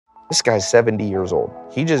This guy's 70 years old.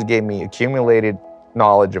 He just gave me accumulated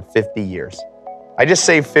knowledge of 50 years. I just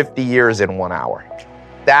saved 50 years in 1 hour.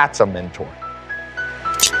 That's a mentor.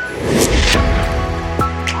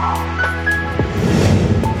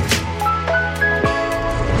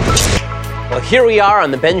 Well, here we are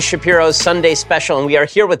on the Ben Shapiro Sunday Special, and we are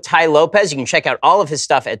here with Tai Lopez. You can check out all of his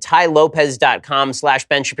stuff at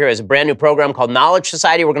tailopez.com/Ben Shapiro. He has a brand new program called Knowledge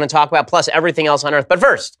Society we're going to talk about, plus everything else on earth. But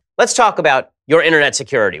first, let's talk about your internet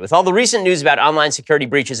security. With all the recent news about online security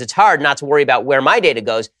breaches, it's hard not to worry about where my data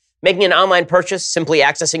goes. Making an online purchase, simply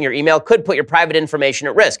accessing your email, could put your private information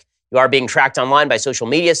at risk. You are being tracked online by social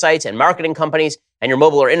media sites and marketing companies, and your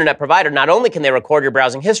mobile or internet provider. Not only can they record your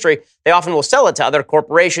browsing history, they often will sell it to other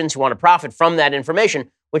corporations who want to profit from that information,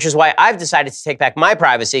 which is why I've decided to take back my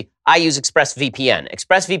privacy. I use ExpressVPN.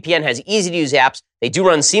 ExpressVPN has easy-to-use apps. They do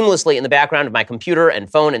run seamlessly in the background of my computer and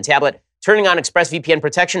phone and tablet. Turning on ExpressVPN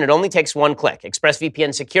protection, it only takes one click.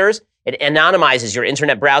 ExpressVPN secures. It anonymizes your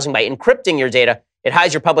internet browsing by encrypting your data. It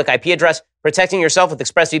hides your public IP address. Protecting yourself with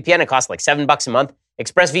ExpressVPN, it costs like $7 a month.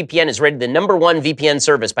 ExpressVPN is rated the #1 VPN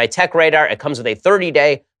service by TechRadar. It comes with a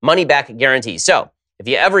 30-day money-back guarantee. So, if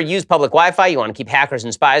you ever use public Wi-Fi, you want to keep hackers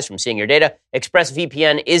and spies from seeing your data,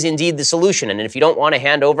 ExpressVPN is indeed the solution. And if you don't want to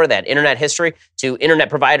hand over that internet history to internet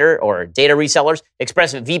provider or data resellers,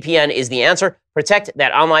 ExpressVPN is the answer. Protect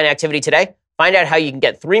that online activity today. Find out how you can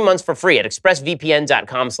get 3 months for free at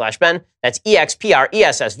expressvpn.com/Ben. That's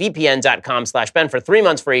expressvpn.com/Ben for 3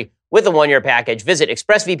 months free with a 1-year package. Visit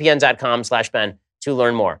expressvpn.com/Ben to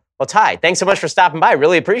learn more. Well, Tai, thanks so much for stopping by.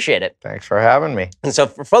 Really appreciate it. Thanks for having me. And so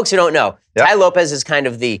for folks who don't know, Tai Lopez is kind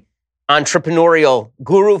of the entrepreneurial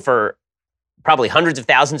guru for probably hundreds of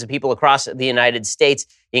thousands of people across the United States.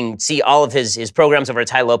 You can see all of his programs over at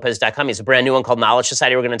tailopez.com. He has a brand new one called Knowledge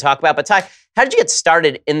Society we're going to talk about. But Tai, how did you get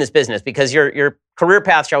started in this business? Because your career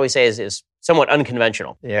path, shall we say, is somewhat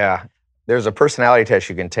unconventional. Yeah. There's a personality test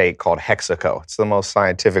you can take called Hexaco. It's the most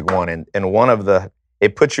scientific one. And one of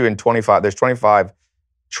it puts you in 25, there's 25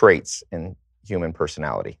 traits in human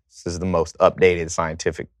personality. This is the most updated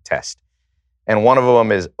scientific test. And one of them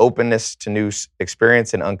is openness to new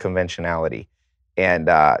experience and unconventionality. And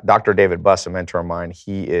Dr. David Buss, a mentor of mine,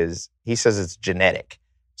 he says it's genetic.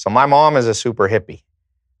 So my mom is a super hippie.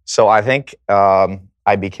 So I think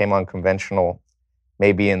I became unconventional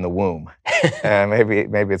maybe in the womb.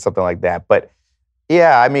 Maybe it's something like that. But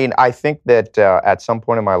yeah, I mean, I think that at some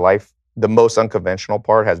point in my life, the most unconventional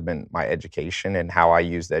part has been my education and how I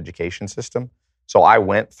use the education system. So I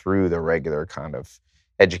went through the regular kind of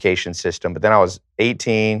education system, but then I was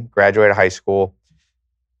 18, graduated high school,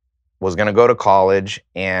 was going to go to college,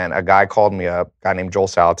 and a guy called me up, a guy named Joel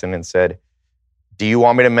Salatin, and said, "Do you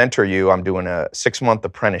want me to mentor you? I'm doing a 6-month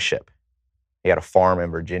apprenticeship." He had a farm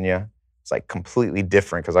in Virginia. It's like completely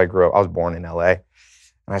different because I was born in LA.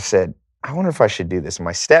 And I said, I wonder if I should do this. And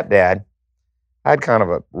my stepdad, I had kind of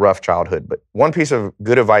a rough childhood, but one piece of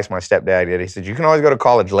good advice my stepdad did, he said, you can always go to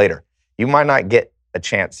college later. You might not get a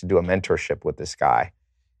chance to do a mentorship with this guy.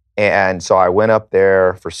 And so I went up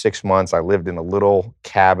there for 6 months. I lived in a little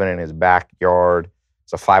cabin in his backyard.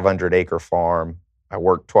 It's a 500-acre farm. I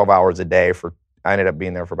worked 12 hours a day I ended up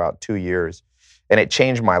being there for about 2 years. And it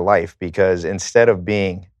changed my life because instead of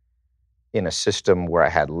being in a system where I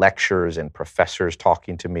had lectures and professors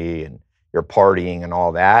talking to me and you're partying and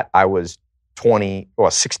all that, I was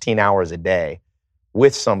 16 hours a day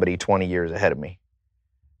with somebody 20 years ahead of me.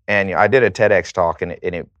 And I did a TEDx talk and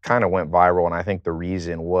it kind of went viral. And I think the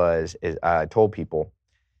reason is I told people,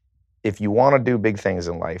 if you want to do big things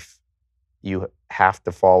in life, you have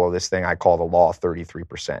to follow this thing I call the law of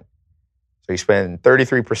 33%. So you spend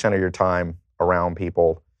 33% of your time around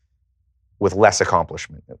people with less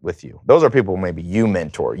accomplishment with you. Those are people maybe you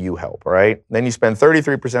mentor, you help, right? Then you spend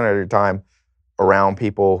 33% of your time around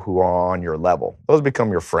people who are on your level. Those become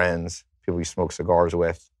your friends, people you smoke cigars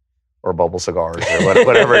with, or bubble cigars, or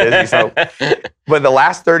whatever it is you smoke. But the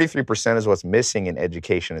last 33% is what's missing in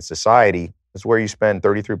education and society. It's where you spend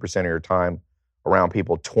 33% of your time around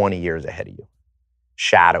people 20 years ahead of you,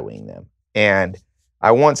 shadowing them. And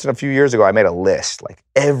a few years ago, I made a list, like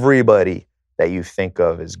everybody that you think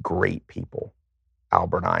of as great people.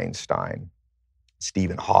 Albert Einstein,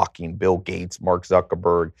 Stephen Hawking, Bill Gates, Mark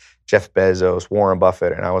Zuckerberg, Jeff Bezos, Warren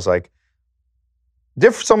Buffett. And I was like,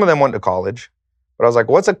 some of them went to college, but I was like,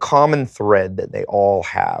 what's a common thread that they all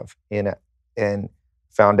have in it? And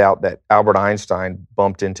found out that Albert Einstein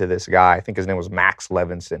bumped into this guy, I think his name was Max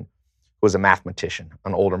Levinson, who was a mathematician,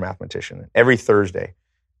 an older mathematician. Every Thursday,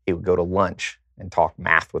 he would go to lunch and talk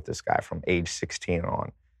math with this guy from age 16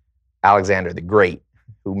 on. Alexander the Great,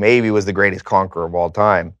 who maybe was the greatest conqueror of all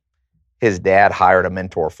time, his dad hired a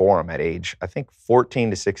mentor for him at age, I think,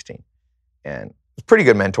 14 to 16. And it was a pretty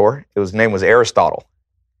good mentor. His name was Aristotle.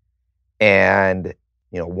 And,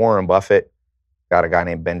 Warren Buffett got a guy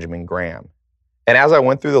named Benjamin Graham. And as I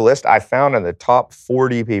went through the list, I found in the top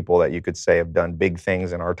 40 people that you could say have done big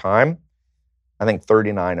things in our time, I think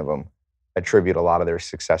 39 of them attribute a lot of their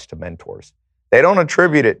success to mentors. They don't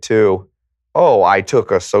attribute it to, oh, I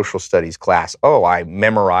took a social studies class. Oh, I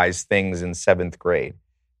memorized things in 7th grade.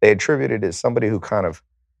 They attribute it as somebody who kind of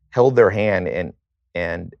held their hand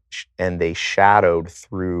and they shadowed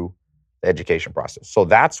through the education process. So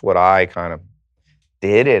that's what I kind of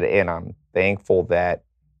did, and I'm thankful that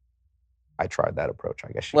I tried that approach,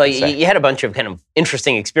 I guess you could say. You had a bunch of kind of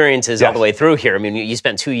interesting experiences all the way through here. I mean, you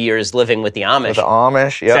spent 2 years living with the Amish. With the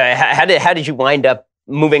Amish, yeah. So how did you wind up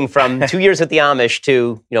moving from 2 years with the Amish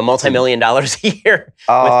to multi-million dollars a year with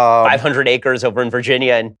 500 acres over in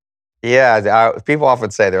Virginia? And people often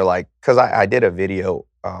say, they're like, because I did a video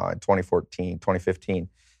in 2015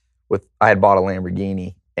 I had bought a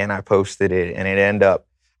Lamborghini and I posted it, and it ended up,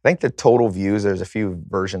 I think the total views, there's a few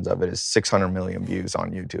versions of it, is 600 million views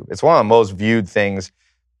on YouTube. It's one of the most viewed things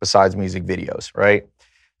besides music videos, right?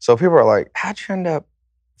 So people are like, how'd you end up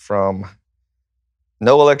from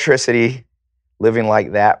no electricity, living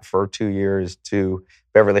like that for 2 years, to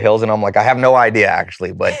Beverly Hills? And I'm like, I have no idea,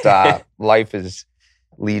 actually, but life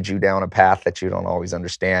leads you down a path that you don't always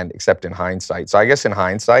understand, except in hindsight. So I guess in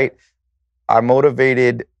hindsight, I'm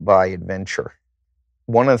motivated by adventure.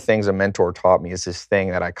 One of the things a mentor taught me is this thing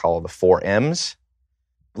that I call the 4 M's.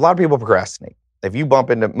 A lot of people procrastinate. If you bump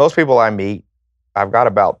into most people I meet, I've got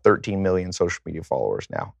about 13 million social media followers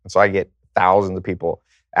now. And so I get thousands of people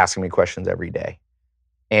asking me questions every day.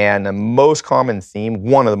 And the most common theme,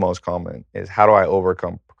 one of the most common, is how do I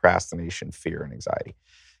overcome procrastination, fear, and anxiety?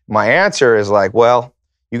 My answer is like, well,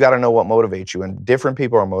 you got to know what motivates you. And different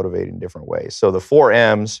people are motivated in different ways. So the 4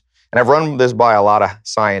 M's, and I've run this by a lot of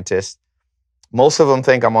scientists. Most of them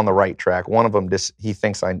think I'm on the right track. One of them, he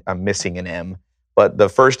thinks I'm missing an M. But the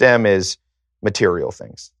first M is material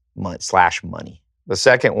things, money. The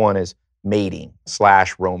second one is mating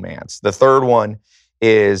 / romance. The third one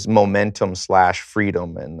is momentum /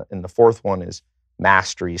 freedom. And the fourth one is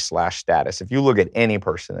mastery / status. If you look at any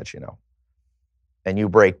person that you know, and you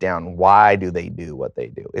break down why do they do what they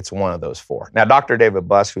do, it's one of those 4. Now, Dr. David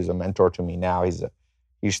Buss, who's a mentor to me now, he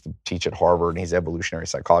used to teach at Harvard, and he's an evolutionary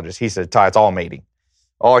psychologist. He said, Ty, it's all mating.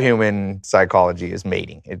 All human psychology is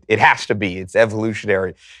mating. It has to be. It's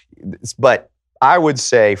evolutionary. But I would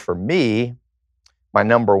say for me, my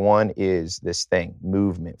number one is this thing,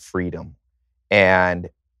 movement, freedom. And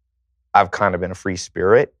I've kind of been a free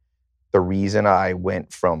spirit. The reason I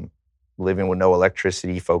went from living with no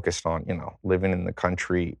electricity, focused on, living in the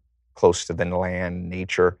country, close to the land,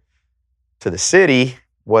 nature, to the city,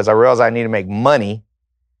 was I realized I need to make money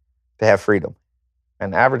to have freedom.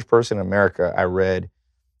 An average person in America, I read,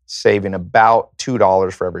 saving about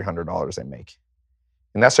 $2 for every $100 they make.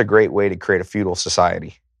 And that's a great way to create a feudal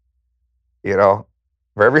society. For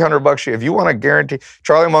every $100 if you want to guarantee,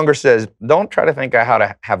 Charlie Munger says, don't try to think of how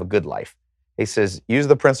to have a good life. He says, use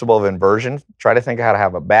the principle of inversion, try to think of how to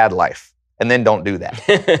have a bad life, and then don't do that.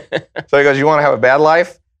 So he goes, you want to have a bad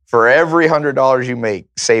life? For every $100 you make,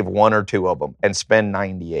 save 1 or 2 of them and spend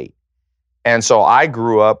 98. And so I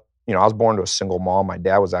grew up, I was born to a single mom. My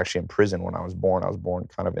dad was actually in prison when I was born. I was born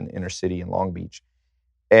kind of in the inner city in Long Beach.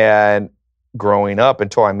 And growing up,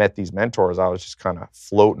 until I met these mentors, I was just kind of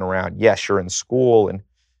floating around. Yes, you're in school,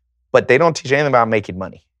 but they don't teach anything about making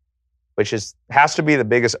money, which has to be the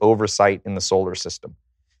biggest oversight in the solar system.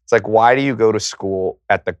 It's like, why do you go to school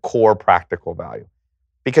at the core practical value?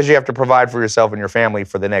 Because you have to provide for yourself and your family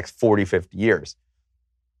for the next 40, 50 years.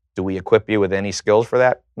 Do we equip you with any skills for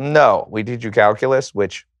that? No. We teach you calculus,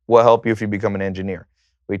 which will help you if you become an engineer.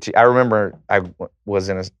 I remember I was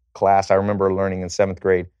in a class, I remember learning in 7th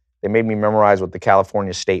grade, they made me memorize what the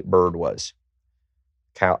California state bird was.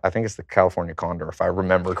 I think it's the California condor, if I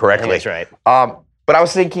remember correctly. That's right. But I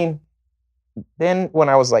was thinking, then when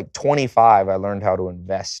I was like 25, I learned how to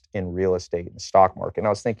invest in real estate and the stock market. And I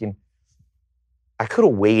was thinking, I could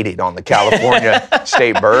have waited on the California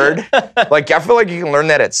state bird. Like, I feel like you can learn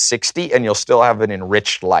that at 60 and you'll still have an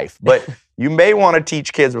enriched life. But you may want to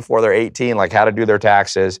teach kids before they're 18, like how to do their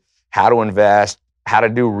taxes, how to invest, how to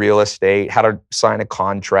do real estate, how to sign a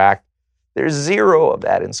contract. There's 0 of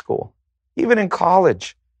that in school. Even in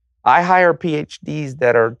college, I hire PhDs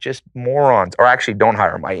that are just morons, or actually don't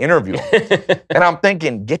hire them, I interview them. And I'm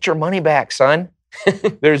thinking, get your money back, son.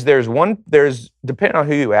 There's depending on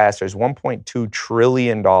who you ask, there's $1.2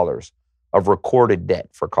 trillion of recorded debt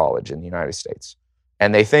for college in the United States.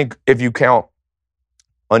 And they think if you count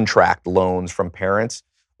untracked loans from parents.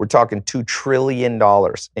 We're talking $2 trillion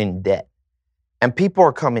in debt. And people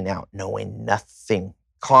are coming out knowing nothing.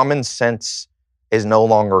 Common sense is no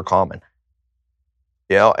longer common.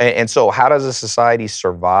 And so how does a society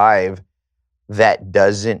survive that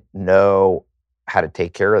doesn't know how to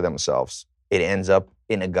take care of themselves? It ends up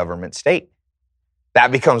in a government state.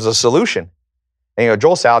 That becomes a solution. And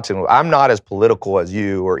Joel Salatin, I'm not as political as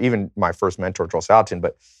you or even my first mentor, Joel Salatin,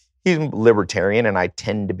 but he's libertarian, and I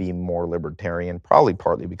tend to be more libertarian, probably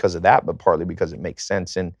partly because of that, but partly because it makes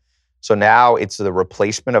sense. And so now it's the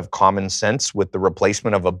replacement of common sense with the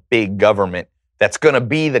replacement of a big government that's going to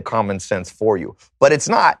be the common sense for you. But it's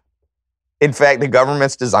not. In fact, the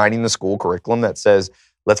government's designing the school curriculum that says,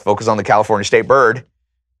 let's focus on the California state bird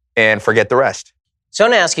and forget the rest. So I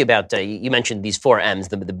want to ask you about, you mentioned these 4 M's,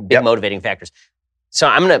 the big motivating factors. So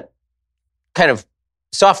I'm going to kind of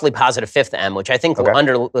softly posit a 5th M, which I think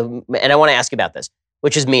will and I want to ask you about this,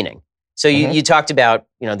 which is meaning. So you talked about,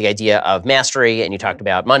 the idea of mastery, and you talked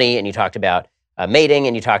about money, and you talked about mating,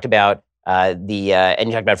 and you talked about and you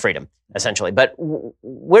talked about freedom, essentially. But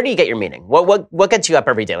where do you get your meaning? What gets you up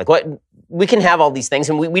every day? Like, what we can have all these things,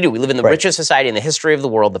 and we do. We live in the richest society in the history of the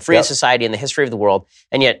world, the freest society in the history of the world,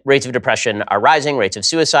 and yet rates of depression are rising, rates of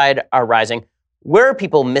suicide are rising. Where are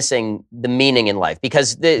people missing the meaning in life?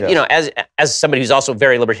 Because as somebody who's also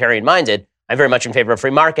very libertarian-minded, I'm very much in favor of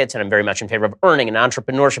free markets, and I'm very much in favor of earning and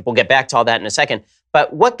entrepreneurship. We'll get back to all that in a second.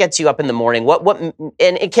 But what gets you up in the morning?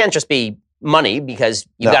 And it can't just be money, because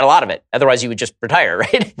you've got a lot of it. Otherwise, you would just retire,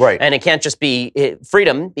 right? Right. And it can't just be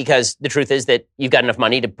freedom, because the truth is that you've got enough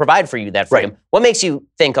money to provide for you that freedom. Right. What makes you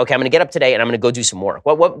think, okay, I'm going to get up today and I'm going to go do some work?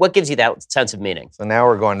 What gives you that sense of meaning? So now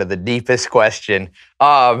we're going to the deepest question.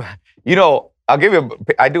 I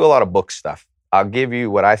do a lot of book stuff. I'll give you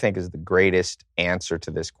what I think is the greatest answer to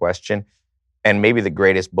this question, and maybe the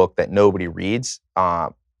greatest book that nobody reads.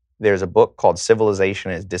 There's a book called Civilization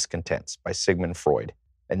and Its Discontents by Sigmund Freud.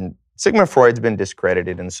 And Sigmund Freud's been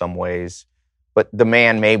discredited in some ways, but the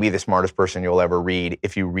man may be the smartest person you'll ever read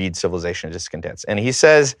if you read Civilization and Its Discontents. And he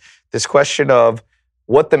says this question of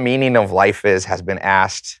what the meaning of life is has been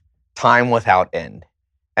asked time without end.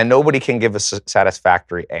 And nobody can give a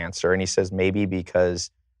satisfactory answer. And he says maybe because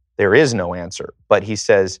there is no answer. But he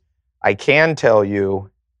says, I can tell you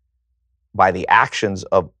by the actions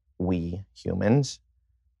of we humans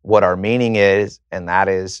what our meaning is, and that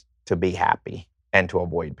is to be happy and to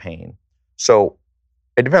avoid pain. So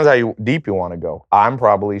it depends how deep you want to go. I'm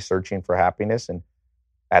probably searching for happiness, and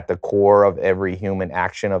at the core of every human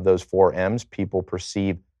action of those 4 M's, people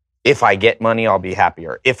perceive, if I get money, I'll be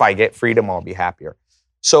happier. If I get freedom, I'll be happier.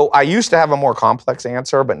 So I used to have a more complex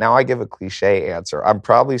answer, but now I give a cliche answer. I'm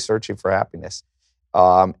probably searching for happiness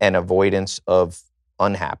and avoidance of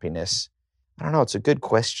unhappiness. I don't know. It's a good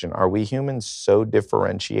question. Are we humans so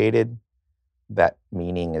differentiated that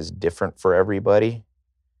meaning is different for everybody?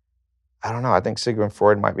 I don't know. I think Sigmund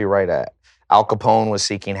Freud might be right. Al Capone was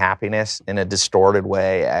seeking happiness in a distorted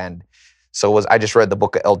way, and so I just read the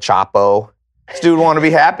book of El Chapo. This dude wanted to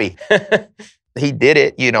be happy. He did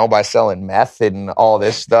it, by selling meth and all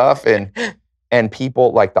this stuff. And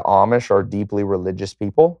people like the Amish are deeply religious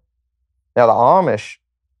people. Now, the Amish,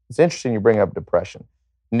 it's interesting you bring up depression.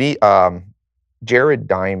 Jared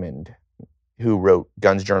Diamond, who wrote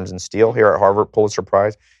Guns, Germs, and Steel here at Harvard, Pulitzer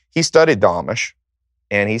Prize, he studied the Amish,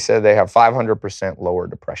 and he said they have 500% lower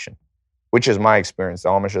depression, which is my experience. The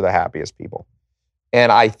Amish are the happiest people.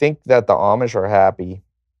 And I think that the Amish are happy.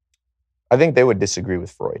 I think they would disagree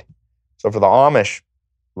with Freud. So for the Amish,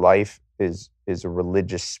 life is a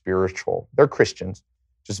religious, spiritual. They're Christians,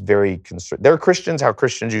 just very they're Christians how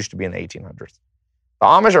Christians used to be in the 1800s. The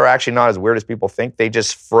Amish are actually not as weird as people think. They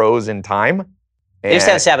just froze in time. They just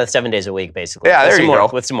have Sabbath 7 days a week, basically. Yeah, there you go.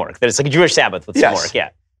 With some work. It's like a Jewish Sabbath with some work, yeah.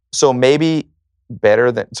 So maybe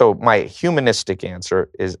better than, so my humanistic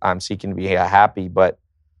answer is I'm seeking to be happy, but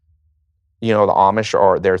the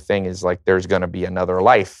Amish their thing is like there's going to be another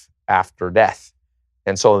life after death.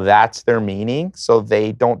 And so that's their meaning. So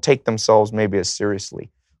they don't take themselves maybe as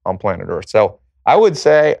seriously on planet Earth. So I would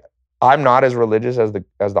say I'm not as religious as the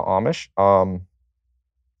Amish,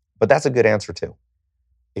 but that's a good answer too,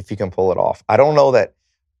 if you can pull it off. I don't know that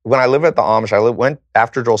when I lived at the Amish, went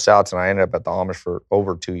after Joel Salatin, I ended up at the Amish for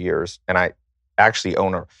over 2 years, and I actually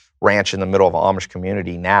own a ranch in the middle of an Amish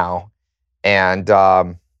community now. And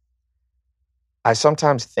I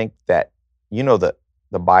sometimes think that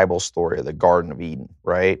the Bible story of the Garden of Eden,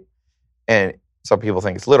 right? And some people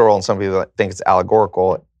think it's literal and some people think it's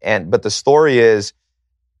allegorical. But the story is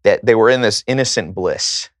that they were in this innocent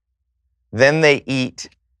bliss. Then they eat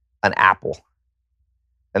an apple.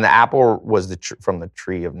 And the apple was from the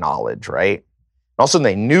tree of knowledge, right? all of a sudden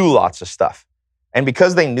they knew lots of stuff. And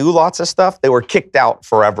because they knew lots of stuff, they were kicked out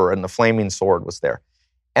forever and the flaming sword was there.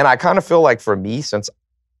 And I kind of feel like for me, since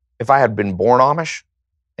if I had been born Amish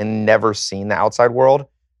and never seen the outside world,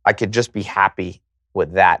 I could just be happy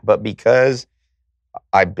with that. But because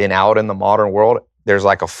I've been out in the modern world, there's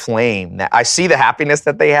like a flame that I see the happiness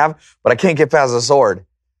that they have, but I can't get past the sword.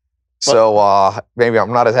 So maybe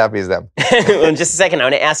I'm not as happy as them. Well, in just a second, I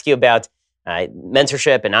want to ask you about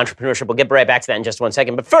mentorship and entrepreneurship. We'll get right back to that in just 1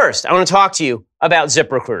 second. But first, I want to talk to you about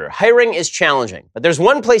ZipRecruiter. Hiring is challenging, but there's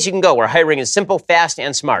one place you can go where hiring is simple, fast,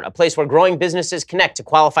 and smart. A place where growing businesses connect to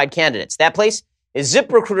qualified candidates. That place is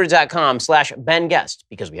ZipRecruiter.com/Ben Guest,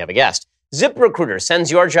 because we have a guest. ZipRecruiter sends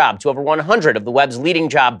your job to over 100 of the web's leading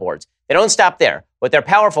job boards. They don't stop there. With their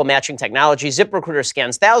powerful matching technology, ZipRecruiter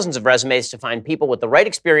scans thousands of resumes to find people with the right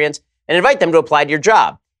experience and invite them to apply to your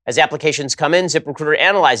job. As applications come in, ZipRecruiter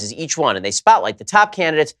analyzes each one, and they spotlight the top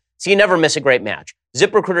candidates so you never miss a great match.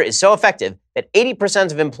 ZipRecruiter is so effective that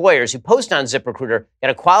 80% of employers who post on ZipRecruiter get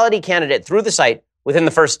a quality candidate through the site within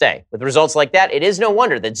the first day. With results like that, it is no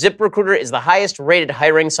wonder that ZipRecruiter is the highest-rated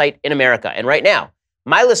hiring site in America. And right now,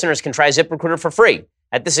 my listeners can try ZipRecruiter for free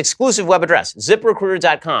at this exclusive web address,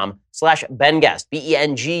 ZipRecruiter.com/Ben Guest,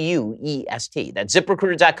 BenGuest. That's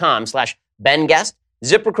ZipRecruiter.com/Ben Guest.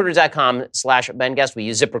 ZipRecruiter.com/Ben Guest. We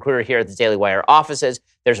use ZipRecruiter here at the Daily Wire offices.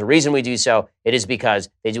 There's a reason we do so. It is because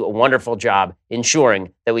they do a wonderful job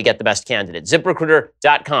ensuring that we get the best candidate.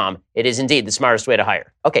 ZipRecruiter.com. It is indeed the smartest way to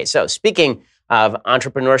hire. Okay, so speaking of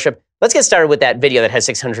entrepreneurship, let's get started with that video that has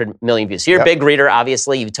 600 million views. So you're a big reader,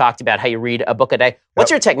 obviously. You've talked about how you read a book a day. What's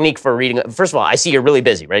your technique for reading? First of all, I see you're really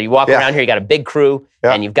busy, right? You walk around here, you got a big crew,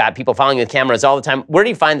 and you've got people following you with cameras all the time. Where do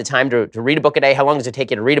you find the time to read a book a day? How long does it take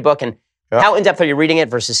you to read a book? And how in-depth are you reading it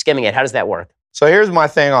versus skimming it? How does that work? So here's my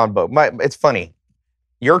thing on book. It's funny.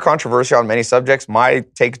 You're controversial on many subjects. My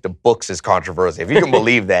take to books is controversy. If you can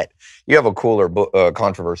believe that, you have a cooler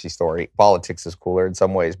controversy story. Politics is cooler in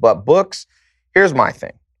some ways. But books, here's my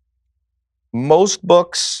thing. Most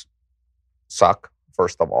books suck,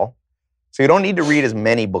 first of all. So you don't need to read as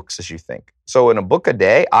many books as you think. So in a book a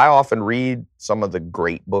day, I often read some of the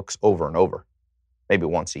great books over and over, maybe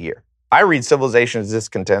once a year. I read Civilization's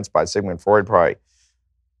Discontents by Sigmund Freud probably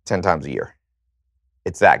 10 times a year.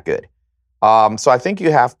 It's that good. So I think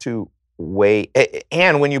you have to wait.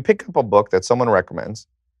 And when you pick up a book that someone recommends,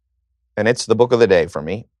 and it's the book of the day for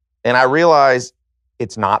me, and I realize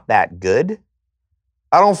it's not that good,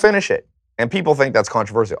 I don't finish it. And people think that's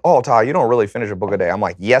controversial. Oh, Ty, you don't really finish a book a day. I'm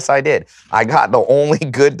like, yes, I did. I got the only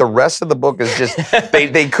good. The rest of the book is just,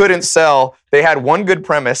 they couldn't sell. They had one good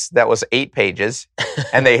premise that was 8 pages.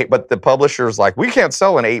 But the publisher's like, we can't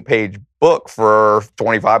sell an 8-page book for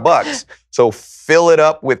 $25. So fill it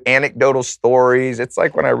up with anecdotal stories. It's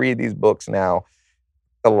like when I read these books now,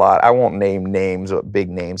 a lot. I won't name names, but big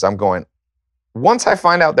names. I'm going, once I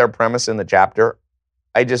find out their premise in the chapter,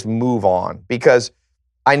 I just move on because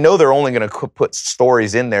I know they're only going to put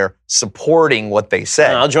stories in there supporting what they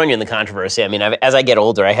said. I'll join you in the controversy. I mean, as I get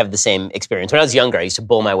older, I have the same experience. When I was younger, I used to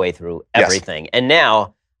bull my way through everything. Yes. And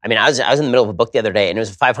now, I mean, I was in the middle of a book the other day, and it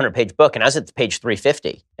was a 500-page book, and I was at page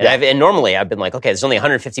 350. And normally, I've been like, okay, there's only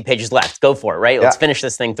 150 pages left. Go for it, right? Let's finish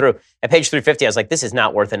this thing through. At page 350, I was like, this is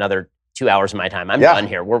not worth another 2 hours of my time. I'm done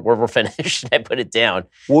here. We're finished. I put it down.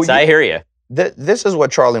 Well, I hear you. This is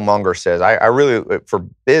what Charlie Munger says. I really, for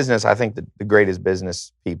business, I think the greatest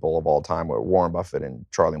business people of all time were Warren Buffett and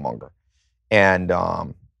Charlie Munger. And,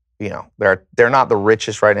 they're not the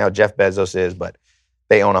richest right now. Jeff Bezos is, but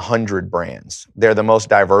they own 100 brands. They're the most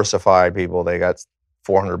diversified people. They got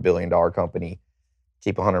 $400 billion company,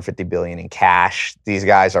 keep $150 billion in cash. These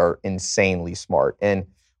guys are insanely smart. And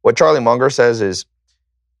what Charlie Munger says is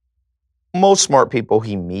most smart people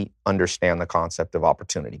he meet understand the concept of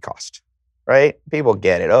opportunity cost. Right? People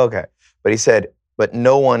get it. Okay. But he said, but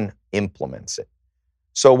no one implements it.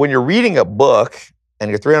 So when you're reading a book and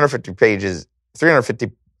you're 350 pages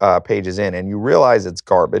in and you realize it's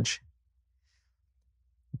garbage,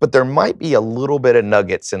 but there might be a little bit of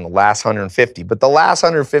nuggets in the last 150, but the last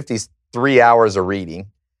 150 is 3 hours of reading.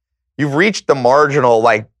 You've reached the marginal,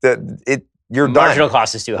 you're done. Marginal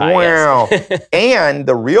cost is too high. Wow. Yes. And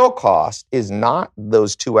the real cost is not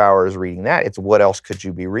those 2 hours reading that. It's what else could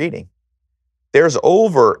you be reading? There's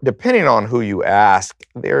depending on who you ask,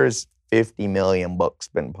 there's 50 million books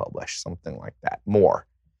been published, something like that, more.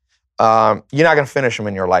 You're not going to finish them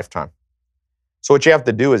in your lifetime. So what you have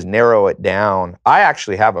to do is narrow it down. I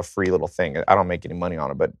actually have a free little thing. I don't make any money on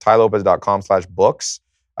it, but tylopez.com/books,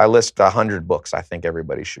 I list 100 books I think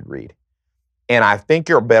everybody should read. And I think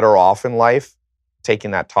you're better off in life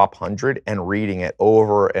taking that top 100 and reading it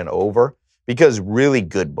over and over because really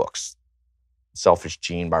good books, Selfish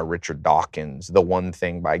Gene by Richard Dawkins, The One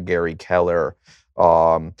Thing by Gary Keller.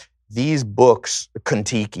 These books,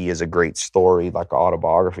 Kentucky is a great story, like an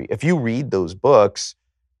autobiography. If you read those books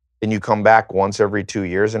and you come back once every 2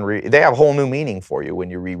 years and read, they have a whole new meaning for you when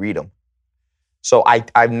you reread them. So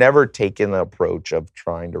I've never taken the approach of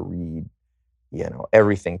trying to read,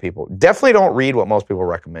 everything people. Definitely don't read what most people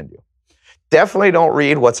recommend you. Definitely don't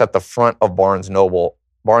read what's at the front of Barnes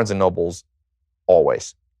and Nobles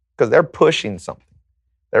always, because they're pushing something.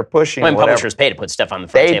 They're pushing when whatever. Publishers pay to put stuff on the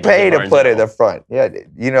front They table. pay to put it in the front. Yeah,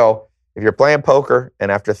 if you're playing poker and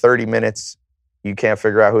after 30 minutes you can't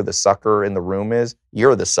figure out who the sucker in the room is,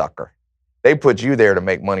 you're the sucker. They put you there to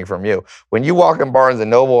make money from you. When you walk in Barnes &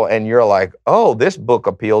 Noble and you're like, oh, this book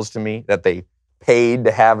appeals to me, that they paid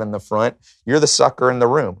to have in the front, you're the sucker in the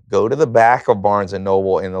room. Go to the back of Barnes &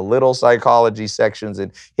 Noble in the little psychology sections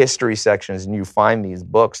and history sections, and you find these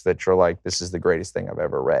books that you're like, this is the greatest thing I've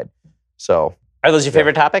ever read. So, are those your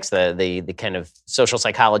favorite topics? The kind of social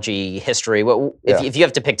psychology, history? If you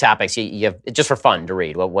have to pick topics, you have just for fun to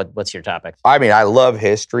read. What's your topic? I mean, I love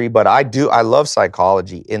history, but I love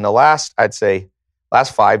psychology. In the last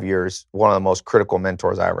 5 years, one of the most critical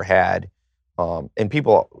mentors I ever had, and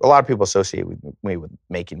a lot of people associate me with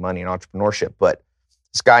making money and entrepreneurship, but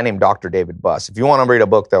this guy named Dr. David Buss. If you want to read a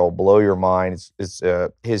book that will blow your mind, it's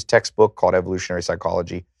his textbook called Evolutionary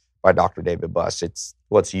Psychology by Dr. David Buss. It's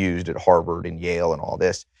what's used at Harvard and Yale and all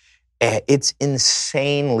this. And it's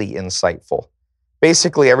insanely insightful.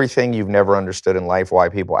 Basically, everything you've never understood in life, why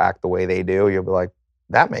people act the way they do, you'll be like,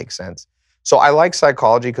 that makes sense. So I like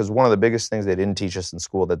psychology because one of the biggest things they didn't teach us in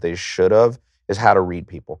school that they should have is how to read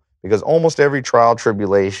people. Because almost every trial,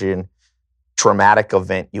 tribulation, traumatic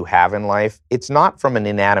event you have in life, it's not from an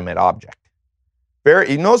inanimate object.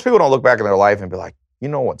 Most people don't look back in their life and be like, you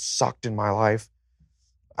know what sucked in my life?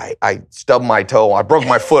 I stubbed my toe. I broke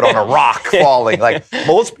my foot on a rock falling. Like,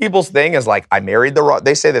 most people's thing is like, I married the wrong.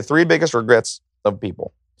 They say the three biggest regrets of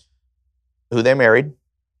people: who they married,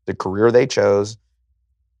 the career they chose,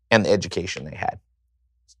 and the education they had.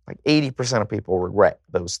 Like 80% of people regret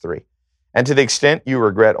those three. And to the extent you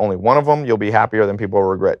regret only one of them, you'll be happier than people who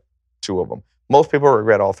regret two of them. Most people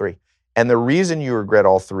regret all three. And the reason you regret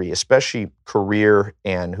all three, especially career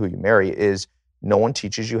and who you marry, is no one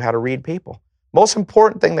teaches you how to read people. Most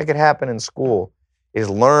important thing that could happen in school is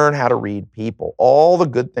learn how to read people. All the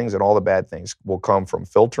good things and all the bad things will come from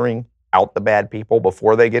filtering out the bad people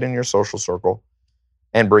before they get in your social circle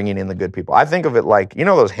and bringing in the good people. I think of it like,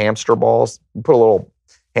 those hamster balls? You put a little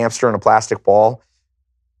hamster in a plastic ball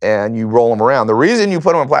and you roll them around. The reason you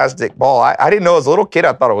put them in a plastic ball, I didn't know as a little kid,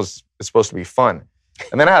 I thought it was supposed to be fun.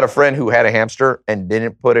 And then I had a friend who had a hamster and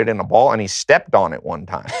didn't put it in a ball, and he stepped on it one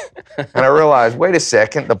time. And I realized, wait a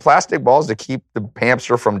second, the plastic ball is to keep the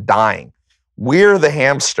hamster from dying. We're the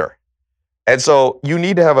hamster. And so you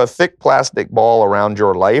need to have a thick plastic ball around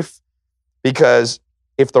your life, because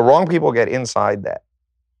if the wrong people get inside that,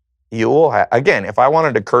 you will have, again, if I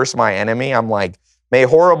wanted to curse my enemy, I'm like, may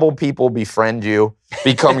horrible people befriend you,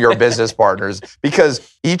 become your business partners,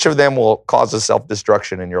 because each of them will cause a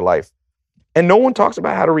self-destruction in your life. And no one talks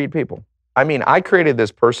about how to read people. I mean, I created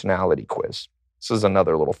this personality quiz. This is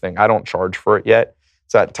another little thing. I don't charge for it yet.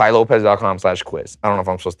 It's at tylopez.com/quiz. I don't know if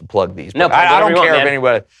I'm supposed to plug these. No, I don't care if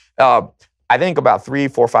anybody. I think about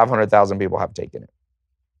 500,000 people have taken it.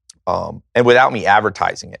 And without me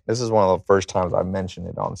advertising it. This is one of the first times I've mentioned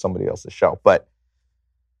it on somebody else's show. But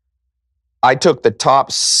I took the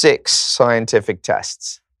top 6 scientific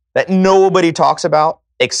tests that nobody talks about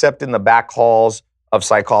except in the back halls of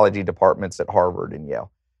psychology departments at Harvard and Yale.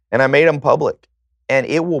 And I made them public. And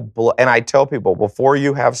it will and I tell people, before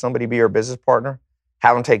you have somebody be your business partner,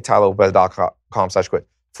 have them take tylopez.com/quiz.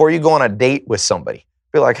 Before you go on a date with somebody,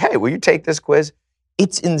 be like, hey, will you take this quiz?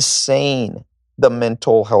 It's insane, the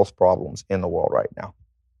mental health problems in the world right now.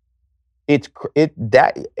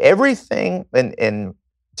 Everything, and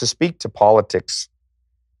to speak to politics,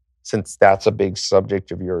 since that's a big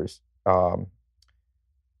subject of yours,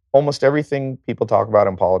 almost everything people talk about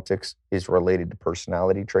in politics is related to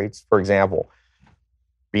personality traits. For example,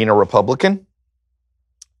 being a Republican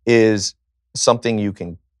is something you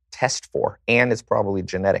can test for, and it's probably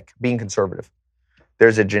genetic. Being conservative,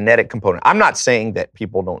 there's a genetic component. I'm not saying that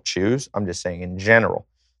people don't choose. I'm just saying in general.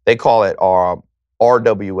 They call it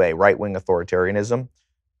RWA, right-wing authoritarianism.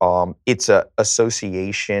 It's an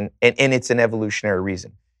association, and it's an evolutionary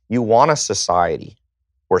reason. You want a society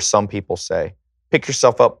where some people say, pick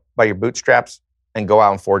yourself up by your bootstraps and go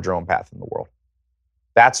out and forge your own path in the world.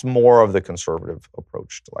 That's more of the conservative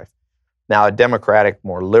approach to life. Now, a democratic,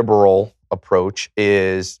 more liberal approach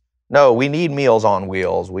is, no, we need Meals on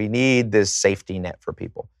Wheels. We need this safety net for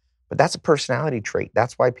people. But that's a personality trait.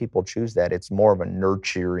 That's why people choose that. It's more of a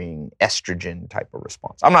nurturing estrogen type of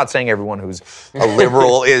response. I'm not saying everyone who's a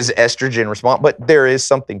liberal is estrogen response, but there is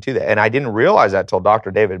something to that. And I didn't realize that till Dr.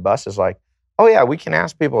 David Buss is like, oh yeah, we can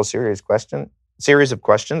ask people a series of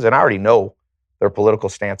questions, and I already know their political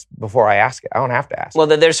stance before I ask it. I don't have to ask. Well,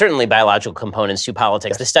 there's certainly biological components to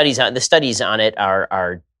politics. Yes. The studies on it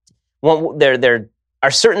are well, there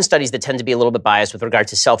are certain studies that tend to be a little bit biased with regard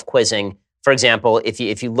to self-quizzing. For example,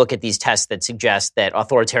 if you look at these tests that suggest that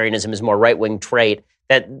authoritarianism is more right-wing trait,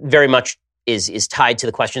 that very much is tied to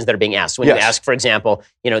the questions that are being asked. When you ask, for example,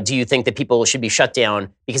 do you think that people should be shut down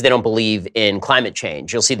because they don't believe in climate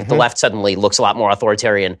change? You'll see that the left suddenly looks a lot more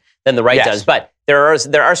authoritarian than the right does. But there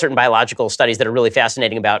are certain biological studies that are really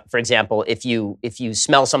fascinating about, for example, if you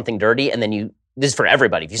smell something dirty and then this is for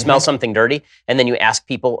everybody. If you smell something dirty and then you ask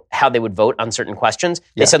people how they would vote on certain questions,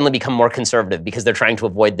 they suddenly become more conservative because they're trying to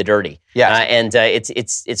avoid the dirty. And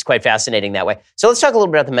it's quite fascinating that way. So let's talk a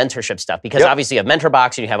little bit about the mentorship stuff, because obviously you have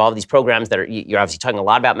MentorBox and you have all these programs that you're obviously talking a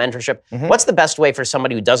lot about mentorship. What's the best way for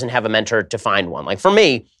somebody who doesn't have a mentor to find one? Like for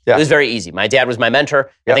me, it was very easy. My dad was my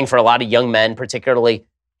mentor. I think for a lot of young men, particularly,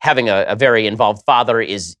 having a very involved father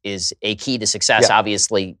is a key to success.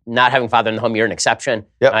 Obviously, not having a father in the home, you're an exception.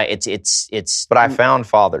 It's. But I found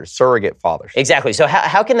fathers, surrogate fathers. Exactly. So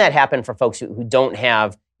how can that happen for folks who don't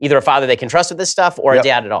have either a father they can trust with this stuff or a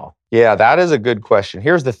dad at all? Yeah, that is a good question.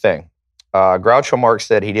 Here's the thing. Groucho Marx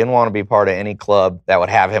said he didn't want to be part of any club that would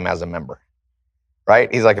have him as a member.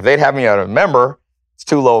 Right? He's like, if they'd have me as a member, it's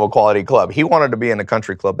too low of a quality club. He wanted to be in a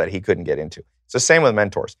country club that he couldn't get into. It's the same with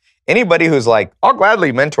mentors. Anybody who's like, I'll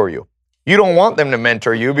gladly mentor you. You don't want them to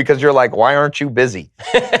mentor you because you're like, why aren't you busy?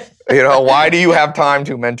 Why do you have time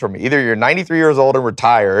to mentor me? Either you're 93 years old and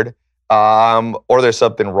retired, or there's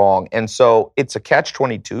something wrong. And so it's a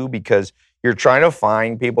catch-22 because you're trying to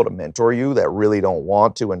find people to mentor you that really don't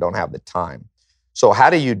want to and don't have the time. So how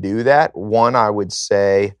do you do that? One, I would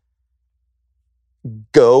say,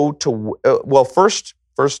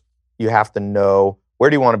 first you have to know, where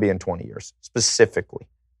do you want to be in 20 years specifically?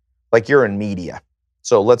 Like you're in media.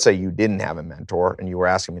 So let's say you didn't have a mentor and you were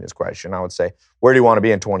asking me this question. I would say, where do you want to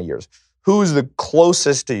be in 20 years? Who's the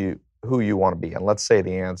closest to you, who you want to be? And let's say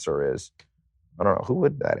the answer is, I don't know, who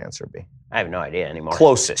would that answer be? I have no idea anymore.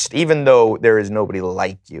 Closest, even though there is nobody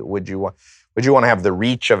like you. Would you want to have the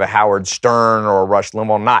reach of a Howard Stern or a Rush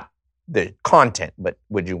Limbaugh? Not the content, but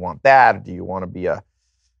would you want that? Do you want to be a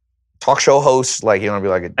talk show host? Like, you want to be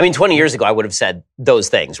like a... I mean, 20 years ago, I would have said those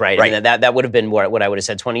things, right? I mean, that would have been what I would have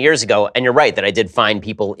said 20 years ago. And you're right that I did find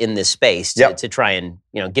people in this space to try and,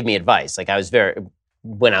 give me advice. Like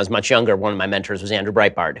when I was much younger, one of my mentors was Andrew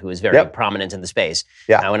Breitbart, who was very prominent in the space.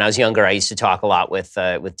 When I was younger, I used to talk a lot with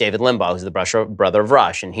David Limbaugh, who's the brother of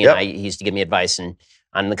Rush. And he used to give me advice. And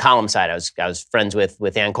on the column side, I was friends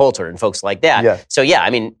with Ann Coulter and folks like that. So I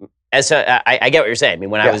mean... I get what you're saying. I mean,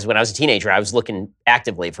 when I was a teenager, I was looking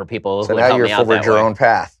actively for people who would help me out that way. So now you're forward your own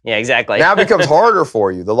path. Yeah, exactly. Now it becomes harder for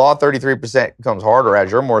you. The law of 33% becomes harder as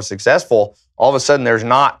you're more successful. All of a sudden, there's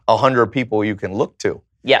not 100 people you can look to.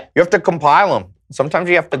 Yeah. You have to compile them. Sometimes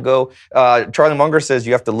you have to go, Charlie Munger says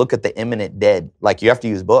you have to look at the imminent dead. Like you have to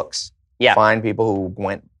use books. Yeah. Find people who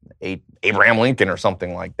went Abraham Lincoln or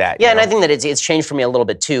something like that. Yeah, and I think that it's changed for me a little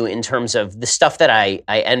bit too in terms of the stuff that I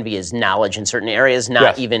envy is knowledge in certain areas,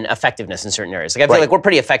 not even effectiveness in certain areas. Like I feel like we're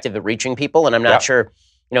pretty effective at reaching people, and I'm not sure,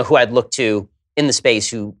 who I'd look to in the space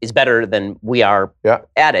who is better than we are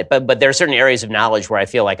at it. But there are certain areas of knowledge where I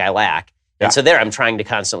feel like I lack. And so I'm trying to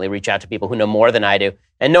constantly reach out to people who know more than I do.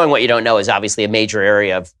 And knowing what you don't know is obviously a major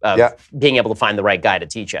area of being able to find the right guy to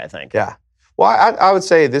teach you, I think. Yeah. Well, I would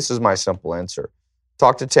say this is my simple answer.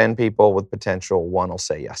 Talk to 10 people with potential, one will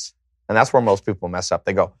say yes. And that's where most people mess up.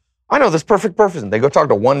 They go, I know this perfect person. They go talk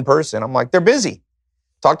to one person. I'm like, they're busy.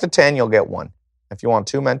 Talk to 10, you'll get one. If you want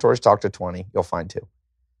 2 mentors, talk to 20, you'll find 2.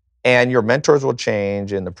 And your mentors will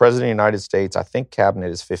change. In the President of the United States, I think cabinet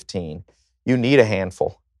is 15. You need a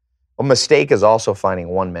handful. A mistake is also finding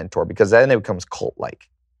one mentor because then it becomes cult-like.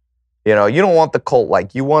 You don't want the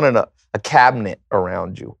cult-like. You want a cabinet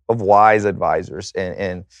around you of wise advisors.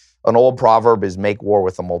 And an old proverb is make war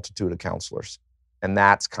with a multitude of counselors. And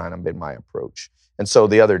that's kind of been my approach. And so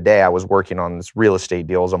the other day I was working on this real estate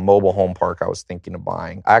deal. It was a mobile home park I was thinking of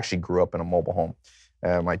buying. I actually grew up in a mobile home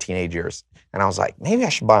in my teenage years. And I was like, maybe I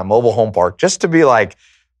should buy a mobile home park just to be like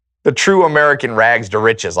the true American rags to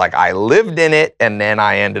riches. Like I lived in it and then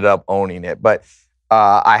I ended up owning it. But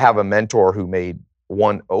I have a mentor who made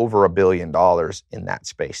over $1 billion in that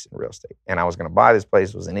space in real estate. And I was going to buy this place.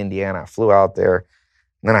 It was in Indiana. I flew out there.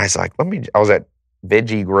 And then I was like, I was at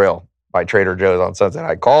Veggie Grill by Trader Joe's on Sunset.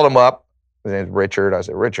 I called him up. His name's Richard. I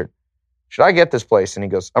said, Richard, should I get this place? And he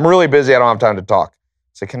goes, I'm really busy. I don't have time to talk.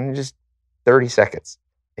 So can you just 30 seconds?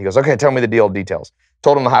 He goes, okay, tell me the deal details.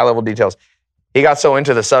 Told him the high-level details. He got so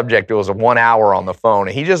into the subject, it was 1 hour on the phone.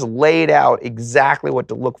 And he just laid out exactly what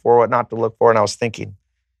to look for, what not to look for. And I was thinking,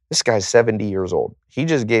 this guy's 70 years old. He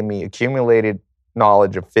just gave me accumulated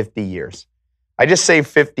knowledge of 50 years. I just saved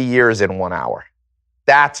 50 years in 1 hour.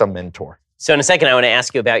 That's a mentor. So in a second, I want to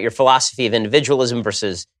ask you about your philosophy of individualism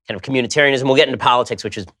versus kind of communitarianism. We'll get into politics,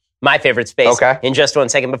 which is my favorite space, in just 1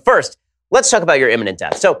 second. But first, let's talk about your imminent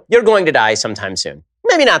death. So you're going to die sometime soon.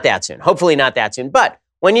 Maybe not that soon. Hopefully not that soon. But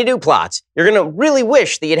when you do plots, you're going to really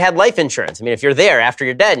wish that you'd had life insurance. I mean, if you're there after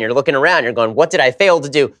you're dead and you're looking around, you're going, what did I fail to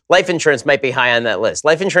do? Life insurance might be high on that list.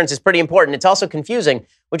 Life insurance is pretty important. It's also confusing,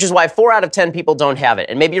 which is why 4 out of 10 people don't have it.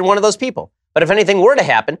 And maybe you're one of those people. But if anything were to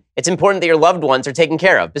happen, it's important that your loved ones are taken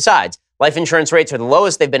care of. Besides, life insurance rates are the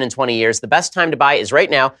lowest they've been in 20 years. The best time to buy is right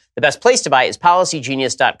now. The best place to buy is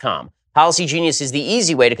PolicyGenius.com. PolicyGenius is the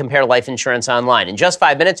easy way to compare life insurance online. In just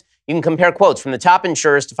 5 minutes, you can compare quotes from the top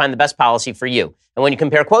insurers to find the best policy for you. And when you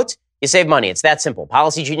compare quotes, you save money. It's that simple.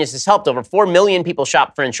 PolicyGenius has helped over 4 million people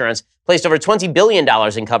shop for insurance, placed over $20 billion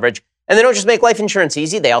in coverage. And they don't just make life insurance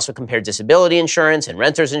easy. They also compare disability insurance and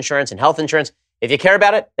renter's insurance and health insurance. If you care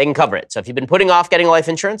about it, they can cover it. So if you've been putting off getting life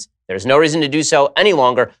insurance, there's no reason to do so any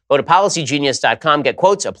longer. Go to PolicyGenius.com, get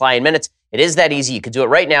quotes, apply in minutes. It is that easy. You could do it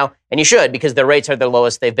right now, and you should because their rates are the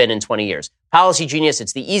lowest they've been in 20 years. PolicyGenius,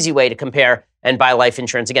 it's the easy way to compare and buy life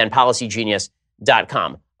insurance. Again,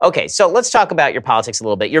 PolicyGenius.com. Okay, so let's talk about your politics a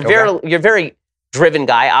little bit. You're a very driven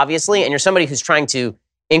guy, obviously, and you're somebody who's trying to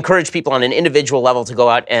encourage people on an individual level to go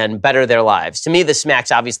out and better their lives. To me, this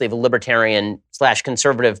smacks obviously of a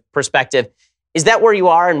libertarian/conservative perspective. Is that where you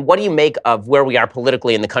are, and what do you make of where we are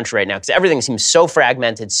politically in the country right now? Because everything seems so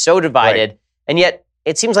fragmented, so divided, and yet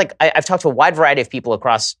it seems like I've talked to a wide variety of people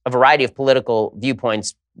across a variety of political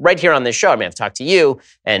viewpoints right here on this show. I mean, I've talked to you,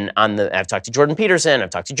 and I've talked to Jordan Peterson, I've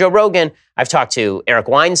talked to Joe Rogan, I've talked to Eric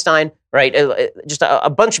Weinstein, right? Just a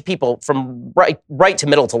bunch of people from right to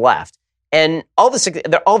middle to left. And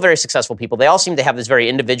they're all very successful people. They all seem to have this very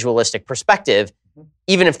individualistic perspective,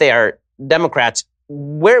 even if they are Democrats.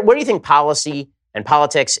 Where do you think policy and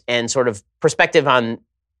politics and sort of perspective on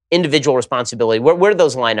individual responsibility, where do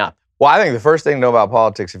those line up? Well, I think the first thing to know about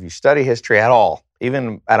politics, if you study history at all,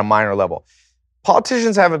 even at a minor level,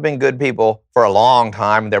 politicians haven't been good people for a long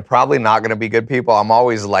time. They're probably not going to be good people. I'm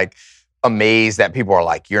always amazed that people are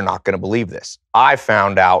like, you're not going to believe this. I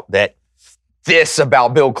found out that this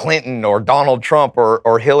about Bill Clinton or Donald Trump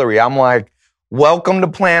or Hillary. I'm like, welcome to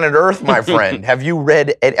planet Earth, my friend. Have you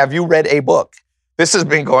read a book? This has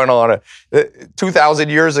been going on 2,000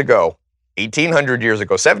 years ago, 1,800 years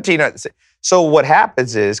ago, 1,700. So what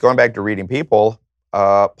happens is, going back to reading people,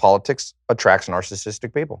 politics attracts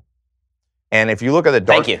narcissistic people. And if you look at the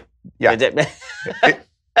dark... Thank you. Yeah.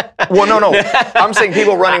 Well, no. I'm saying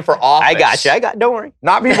people running for office. I got you. Don't worry.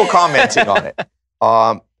 Not people commenting on it.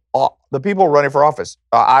 The people running for office.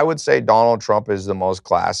 I would say Donald Trump is the most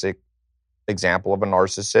classic example of a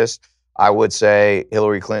narcissist. I would say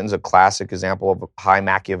Hillary Clinton's a classic example of a high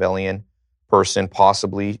Machiavellian person,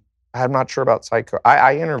 possibly. I'm not sure about psycho.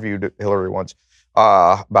 I interviewed Hillary once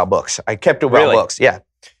about books. I kept it about books. Yeah.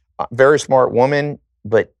 Very smart woman,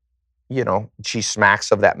 but, she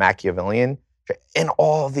smacks of that Machiavellian. And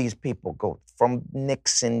all of these people go from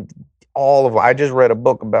Nixon, all of them. I just read a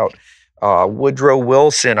book about Woodrow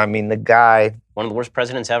Wilson. I mean, the guy... One of the worst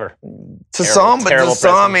presidents ever. To some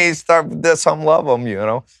love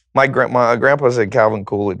him, My grandpa said Calvin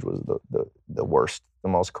Coolidge was the worst, the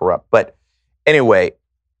most corrupt. But anyway,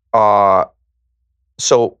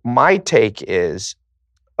 so my take is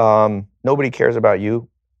nobody cares about you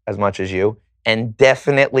as much as you, and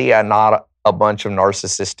definitely not a bunch of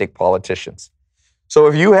narcissistic politicians. So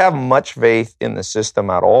if you have much faith in the system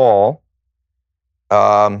at all,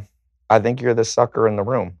 I think you're the sucker in the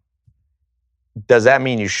room. Does that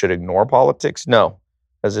mean you should ignore politics? No,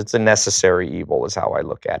 because it's a necessary evil is how I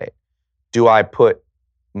look at it. Do I put,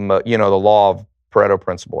 the law of Pareto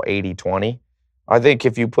principle, 80-20? I think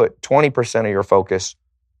if you put 20% of your focus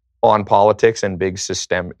on politics and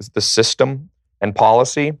the system and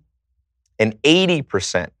policy, and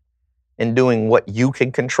 80% in doing what you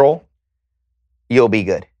can control, you'll be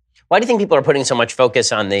good. Why do you think people are putting so much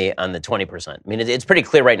focus on the 20%? I mean, it's pretty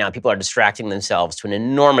clear right now. People are distracting themselves to an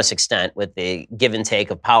enormous extent with the give and take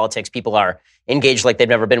of politics. People are engaged like they've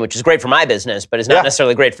never been, which is great for my business, but it's not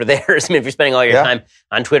necessarily great for theirs. I mean, if you're spending all your time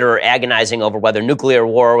on Twitter or agonizing over whether nuclear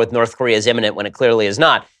war with North Korea is imminent when it clearly is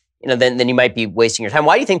not, then you might be wasting your time.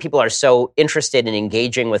 Why do you think people are so interested in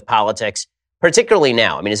engaging with politics, particularly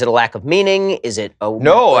now? I mean, is it a lack of meaning? Is it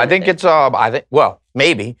No, I think it's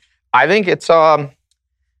maybe. I think it's a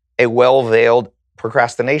well-veiled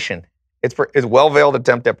procrastination. It's well-veiled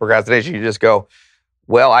attempt at procrastination. You just go,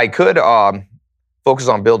 well, I could focus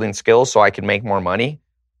on building skills so I can make more money,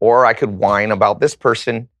 or I could whine about this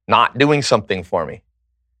person not doing something for me.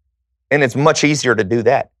 And it's much easier to do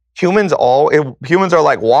that. Humans are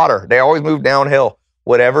like water. They always move downhill.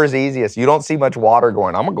 Whatever is easiest. You don't see much water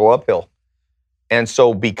going, I'm going to go uphill. And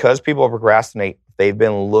so because people procrastinate, they've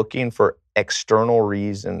been looking for external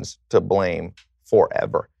reasons to blame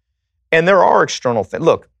forever. And there are external things.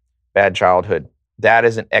 Look, bad childhood. That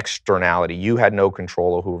is an externality. You had no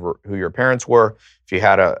control of who your parents were, if you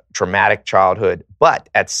had a traumatic childhood. But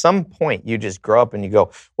at some point, you just grow up and you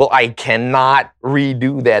go, well, I cannot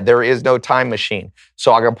redo that. There is no time machine.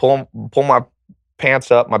 So I can pull my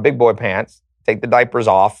pants up, my big boy pants, take the diapers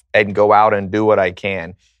off, and go out and do what I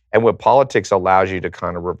can. And what politics allows you to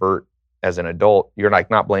kind of revert as an adult, you're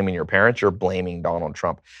like not blaming your parents, you're blaming Donald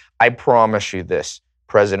Trump. I promise you this,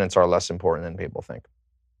 presidents are less important than people think.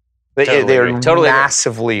 They're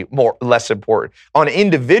massively less important. On an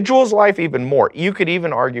individual's life, even more. You could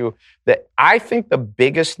even argue that I think the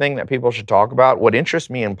biggest thing that people should talk about, what interests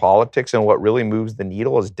me in politics and what really moves the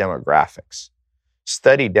needle is demographics.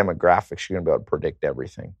 Study demographics, you're going to be able to predict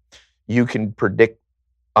everything. You can predict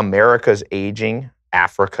America's aging,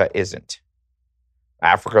 Africa isn't.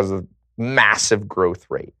 Africa's a massive growth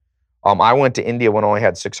rate. I went to India when it only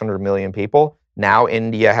had 600 million people. Now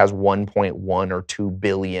India has 1.1 or 2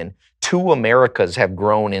 billion. 2 Americas have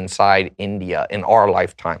grown inside India in our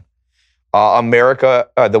lifetime.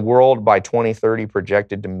 The world by 2030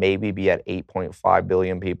 projected to maybe be at 8.5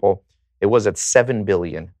 billion people. It was at 7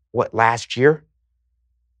 billion. Last year?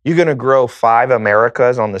 You're going to grow 5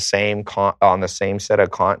 Americas on the same set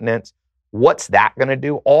of continents. What's that going to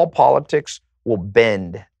do? All politics will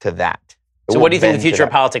bend to that. So what do you think the future of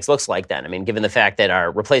politics looks like then? I mean, given the fact that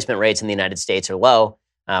our replacement rates in the United States are low,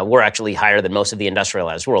 we're actually higher than most of the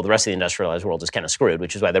industrialized world. The rest of the industrialized world is kind of screwed,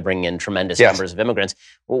 which is why they're bringing in tremendous numbers of immigrants.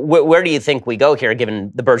 Where do you think we go here,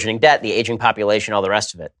 given the burgeoning debt, the aging population, all the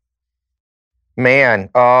rest of it? Man,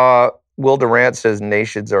 Will Durant says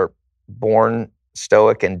nations are born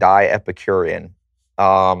stoic and die Epicurean.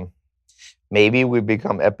 Maybe we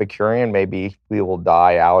become Epicurean. Maybe we will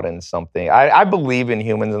die out in something. I believe in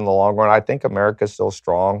humans in the long run. I think America's still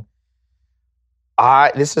strong.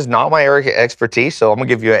 This is not my area of expertise, so I'm going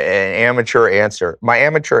to give you an amateur answer. My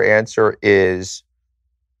amateur answer is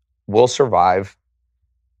we'll survive.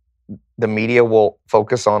 The media will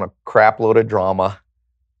focus on a crap load of drama,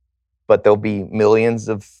 but there'll be millions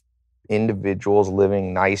of individuals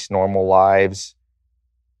living nice, normal lives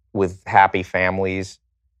with happy families.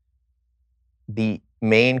 The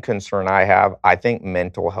main concern I have, I think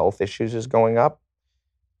mental health issues is going up.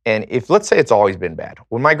 And let's say it's always been bad.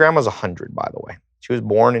 When my grandma's 100, by the way, she was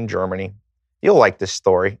born in Germany. You'll like this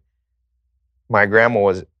story. My grandma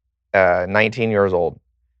was 19 years old.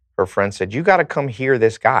 Her friend said, you got to come hear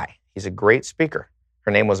this guy. He's a great speaker.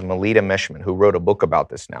 Her name was Melita Mishman, who wrote a book about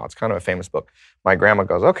this now. It's kind of a famous book. My grandma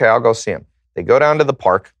goes, okay, I'll go see him. They go down to the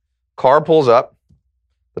park. Car pulls up.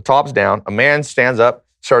 The top's down. A man stands up,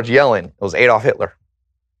 starts yelling. It was Adolf Hitler.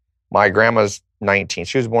 My grandma's 19.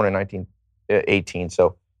 She was born in 1918, so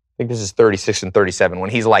I think this is 36 and 37 when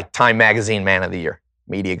he's like Time Magazine Man of the Year.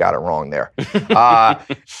 Media got it wrong there.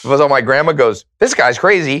 So my grandma goes, this guy's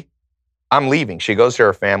crazy. I'm leaving. She goes to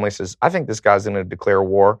her family, says, I think this guy's going to declare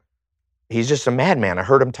war. He's just a madman. I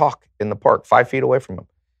heard him talk in the park 5 feet away from him.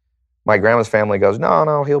 My grandma's family goes,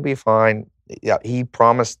 no, he'll be fine. Yeah, he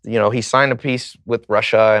promised, he signed a peace with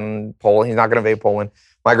Russia and Poland. He's not going to invade Poland.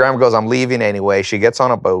 My grandma goes, I'm leaving anyway. She gets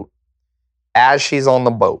on a boat. As she's on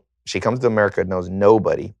the boat, she comes to America, knows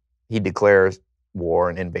nobody. He declares war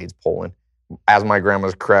and invades Poland. As my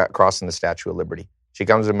grandma's crossing the Statue of Liberty. She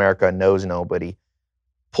comes to America, knows nobody,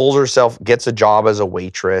 pulls herself, gets a job as a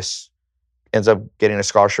waitress, ends up getting a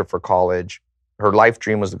scholarship for college. Her life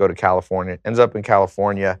dream was to go to California, ends up in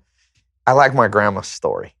California. I like my grandma's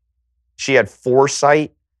story. She had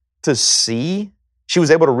foresight to see. She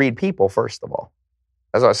was able to read people, first of all.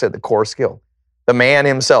 That's what I said, the core skill. The man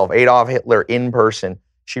himself, Adolf Hitler, in person.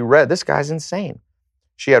 She read, this guy's insane.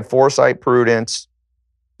 She had foresight, prudence.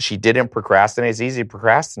 She didn't procrastinate. It's easy to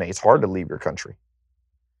procrastinate. It's hard to leave your country.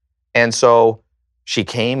 And so she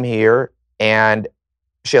came here and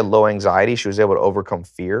she had low anxiety. She was able to overcome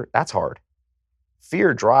fear. That's hard.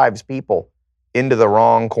 Fear drives people into the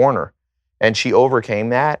wrong corner. And she overcame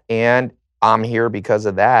that, and I'm here because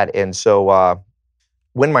of that. And so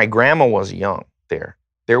when my grandma was young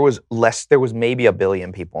there was maybe 1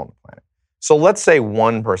 billion people on the planet. So let's say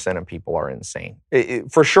 1% of people are insane.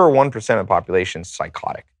 For sure, 1% of the population is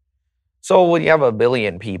psychotic. So when you have 1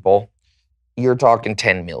 billion people, you're talking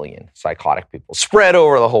 10 million psychotic people spread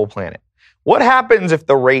over the whole planet. What happens if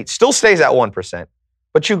the rate still stays at 1%,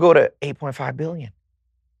 but you go to 8.5 billion?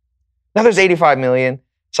 Now there's 85 million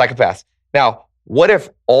psychopaths. Now, what if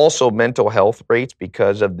also mental health rates,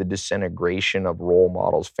 because of the disintegration of role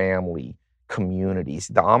models, family, communities?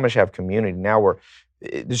 The Amish have community. Now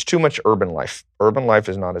there's too much urban life. Urban life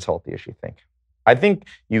is not as healthy as you think. I think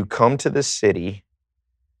you come to the city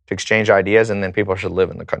to exchange ideas, and then people should live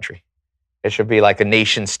in the country. It should be like a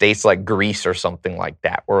nation states like Greece or something like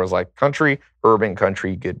that, where it was like country, urban,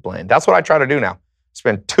 country, good blend. That's what I try to do now.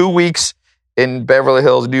 Spend 2 weeks in Beverly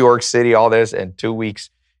Hills, New York City, all this, and 2 weeks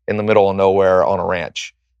in the middle of nowhere on a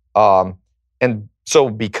ranch. And so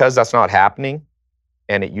because that's not happening,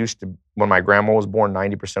 and it used to, when my grandma was born,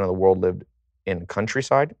 90% of the world lived in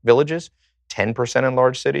countryside villages, 10% in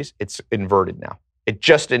large cities. It's inverted now. It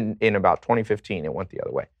just in about 2015, it went the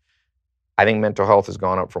other way. I think mental health has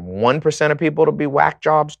gone up from 1% of people to be whack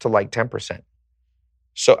jobs to like 10%.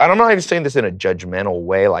 So, and I'm not even saying this in a judgmental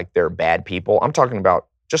way, like they're bad people. I'm talking about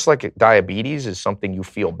just like diabetes is something you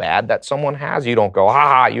feel bad that someone has. You don't go,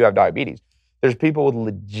 ha, you have diabetes. There's people with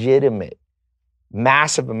legitimate,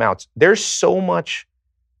 massive amounts. There's so much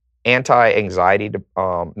anti-anxiety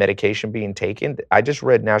medication being taken. I just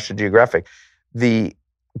read National Geographic. The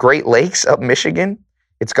Great Lakes up Michigan,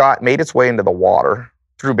 it's made its way into the water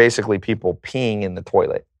through basically people peeing in the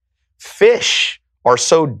toilet. Fish are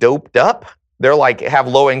so doped up, they're like have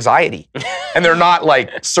low anxiety. And they're not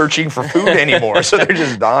like searching for food anymore. So they're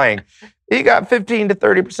just dying. You got 15 to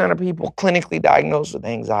 30% of people clinically diagnosed with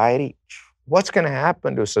anxiety. What's going to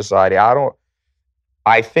happen to society?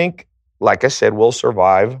 I think, like I said, we'll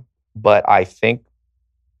survive, but I think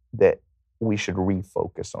that we should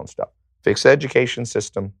refocus on stuff. Fix the education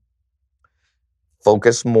system.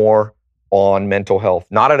 Focus more on mental health,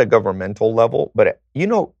 not at a governmental level, but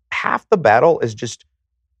half the battle is just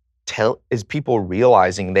is people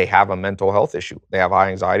realizing they have a mental health issue. They have high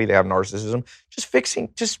anxiety, they have narcissism.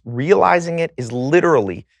 Just realizing it is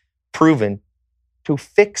literally proven to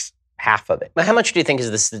fix half of it. But how much do you think is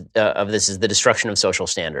this is the destruction of social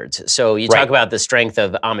standards? So you talk about the strength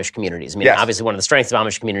of Amish communities. I mean, obviously one of the strengths of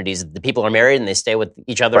Amish communities is the people are married and they stay with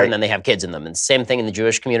each other and then they have kids in them. And same thing in the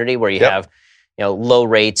Jewish community where you have low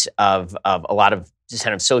rates of a lot of just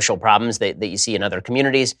kind of social problems that you see in other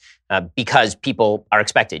communities because people are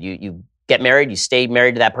expected. You get married, you stay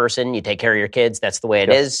married to that person, you take care of your kids. That's the way it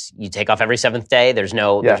is. You take off every seventh day. There's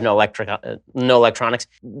no electronics.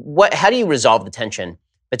 How do you resolve the tension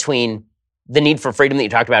between the need for freedom that you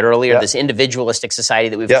talked about earlier, this individualistic society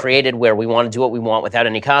that we've created where we want to do what we want without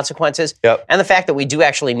any consequences, and the fact that we do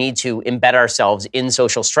actually need to embed ourselves in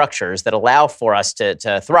social structures that allow for us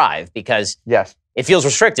to thrive because it feels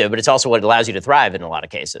restrictive, but it's also what allows you to thrive in a lot of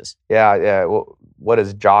cases. Yeah. Well, what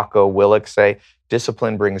does Jocko Willink say?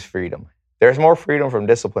 Discipline brings freedom. There's more freedom from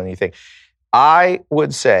discipline than you think. I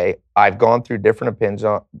would say I've gone through different opinions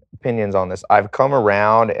on this. I've come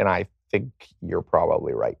around, and I think you're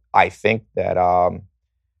probably right. I think that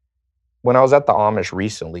when I was at the Amish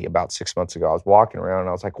recently, about 6 months ago, I was walking around and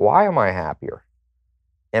I was like, why am I happier?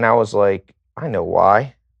 And I was like, I know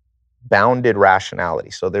why. Bounded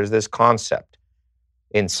rationality. So there's this concept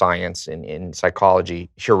in science, in psychology,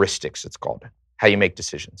 heuristics it's called, how you make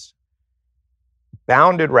decisions.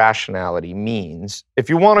 Bounded rationality means if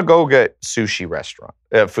you want to go get sushi restaurant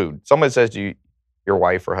food, someone says to you, your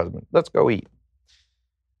wife or husband, let's go eat.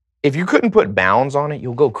 If you couldn't put bounds on it,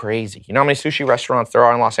 you'll go crazy. You know how many sushi restaurants there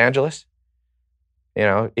are in Los Angeles?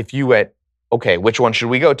 If you went, okay, which one should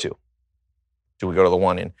we go to? Do we go to the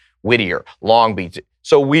one in Whittier, Long Beach?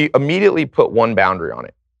 So we immediately put one boundary on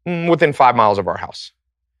it, within 5 miles of our house.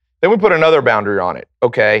 Then we put another boundary on it.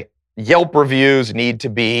 Okay, Yelp reviews need to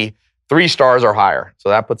be 3 stars or higher. So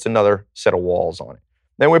that puts another set of walls on it.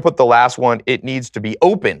 Then we put the last one, it needs to be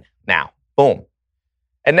open now. Boom.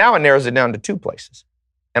 And now it narrows it down to 2 places.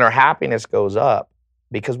 And our happiness goes up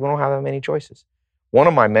because we don't have that many choices. One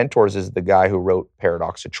of my mentors is the guy who wrote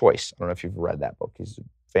Paradox of Choice. I don't know if you've read that book. He's a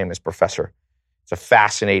famous professor. It's a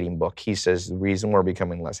fascinating book. He says the reason we're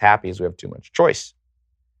becoming less happy is we have too much choice.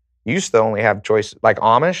 You used to only have choice. Like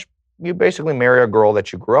Amish, you basically marry a girl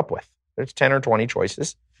that you grew up with. There's 10 or 20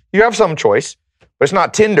 choices. You have some choice, but it's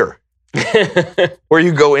not Tinder where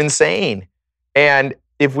you go insane. And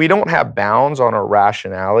if we don't have bounds on our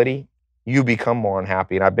rationality, you become more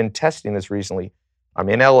unhappy. And I've been testing this recently. I'm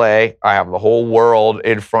in LA. I have the whole world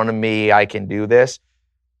in front of me. I can do this.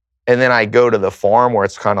 And then I go to the farm where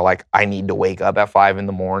it's kind of like I need to wake up at 5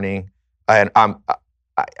 a.m. And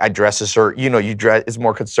I dress a certain, you dress, it's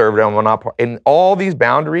more conservative. And all these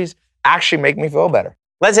boundaries actually make me feel better.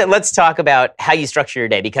 Let's talk about how you structure your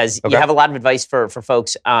day, because you have a lot of advice for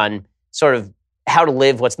folks on sort of how to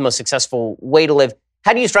live, what's the most successful way to live.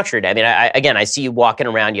 How do you structure your day? I mean, I see you walking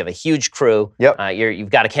around. You have a huge crew. Yep. You've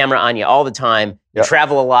got a camera on you all the time. You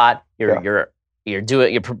travel a lot. You're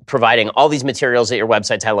providing all these materials at your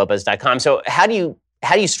website, tylopez.com. So how do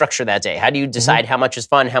you structure that day? How do you decide how much is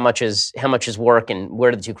fun, how much is work, and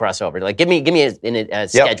where do the two cross over? Like, give me a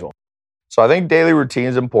schedule. So I think daily routine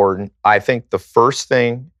is important. I think the first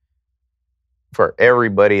thing for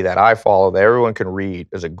everybody that I follow, that everyone can read,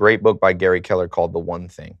 is a great book by Gary Keller called The One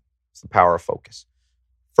Thing. It's The Power of Focus.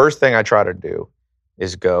 First thing I try to do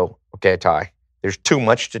is go, okay, Ty, there's too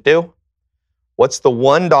much to do. What's the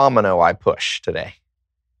one domino I push today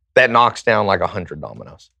that knocks down like 100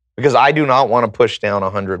 dominoes? Because I do not want to push down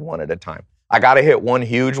 100 one at a time. I got to hit one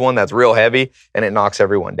huge one that's real heavy and it knocks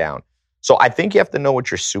everyone down. So I think you have to know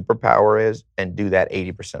what your superpower is and do that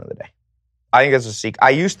 80% of the day. I think that's a secret.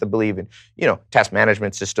 I used to believe in, task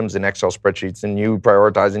management systems and Excel spreadsheets, and you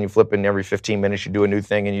prioritize and you flip in every 15 minutes, you do a new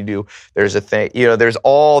thing and there's a thing, there's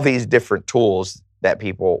all these different tools that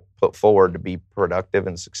people put forward to be productive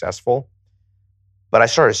and successful. But I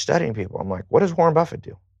started studying people. I'm like, what does Warren Buffett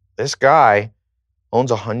do? This guy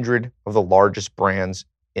owns 100 of the largest brands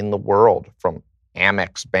in the world, from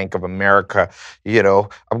Amex, Bank of America.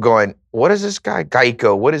 I'm going, what is this guy?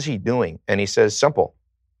 Geico, what is he doing? And he says, simple.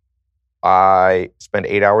 I spend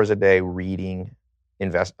 8 hours a day reading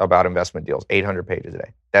about investment deals, 800 pages a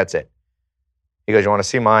day. That's it. He goes, you want to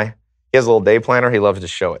see he has a little day planner. He loves to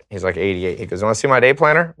show it. He's like 88. He goes, you want to see my day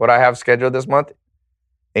planner? What I have scheduled this month?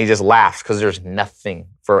 And he just laughs because there's nothing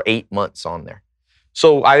for 8 months on there.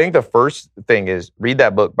 So I think the first thing is read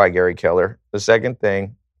that book by Gary Keller. The second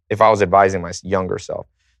thing, if I was advising my younger self,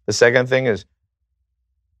 the second thing is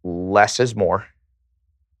less is more.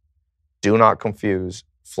 Do not confuse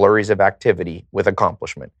flurries of activity with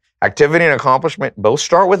accomplishment. Activity and accomplishment both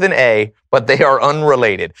start with an A, but they are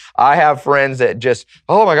unrelated. I have friends that just,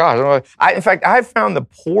 oh my gosh. In fact, I've found the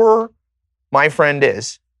poorer my friend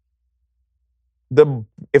is,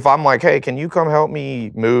 if I'm like, hey, can you come help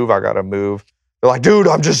me move? I got to move. They're like, dude,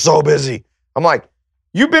 I'm just so busy. I'm like,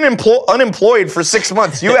 you've been unemployed for 6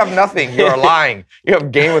 months. You have nothing. You are lying. You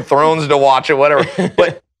have Game of Thrones to watch or whatever.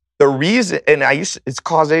 But the reason, and it's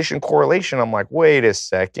causation, correlation. I'm like, wait a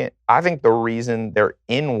second. I think the reason they're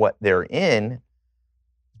in what they're in,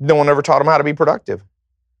 no one ever taught them how to be productive.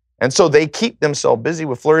 And so they keep themselves busy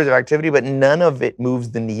with flurries of activity, but none of it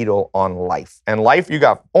moves the needle on life. And life, you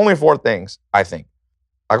got only 4 things, I think.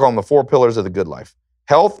 I call them the 4 pillars of the good life.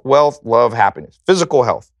 Health, wealth, love, happiness. Physical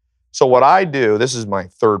health. So what I do, this is my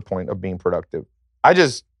third point of being productive. I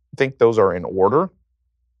just think those are in order.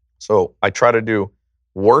 So I try to do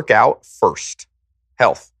workout first.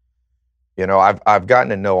 Health. I've gotten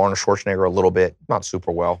to know Arnold Schwarzenegger a little bit, not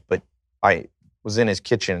super well, but I was in his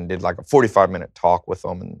kitchen and did like a 45-minute talk with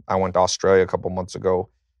him. And I went to Australia a couple months ago,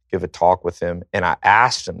 give a talk with him. And I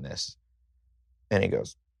asked him this. And he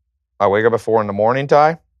goes, I wake up at 4 a.m,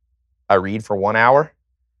 Ty. I read for 1 hour.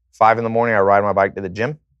 5 a.m, I ride my bike to the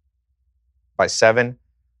gym. By 7,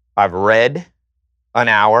 I've read an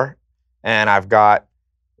hour. And I've got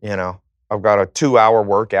a 2-hour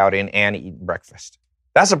workout in and eating breakfast.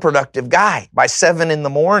 That's a productive guy by 7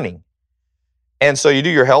 a.m. And so you do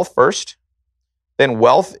your health first. Then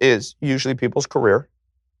wealth is usually people's career.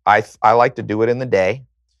 I like to do it in the day.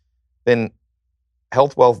 Then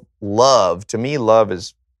health, wealth, love. To me, love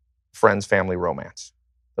is friends, family, romance.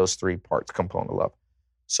 Those 3 parts, component of love.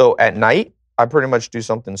 So at night, I pretty much do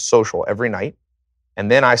something social every night. And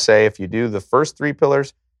then I say, if you do the first 3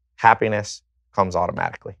 pillars, happiness comes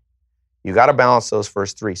automatically. You got to balance those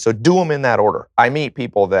first 3. So do them in that order. I meet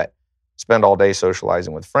people that spend all day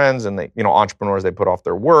socializing with friends, and they, entrepreneurs, they put off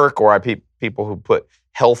their work, or I people who put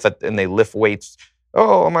health and they lift weights.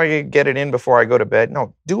 Oh, am I going to get it in before I go to bed?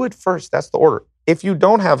 No, do it first. That's the order. If you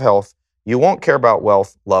don't have health, you won't care about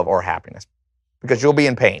wealth, love, or happiness because you'll be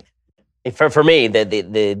in pain. For me,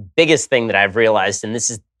 the biggest thing that I've realized, and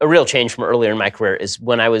this is a real change from earlier in my career, is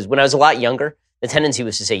when I was a lot younger, the tendency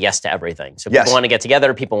was to say yes to everything. So people want to get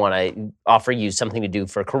together, people want to offer you something to do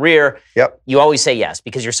for a career. Yep. You always say yes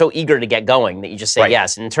because you're so eager to get going that you just say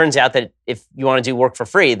yes. And it turns out that if you want to do work for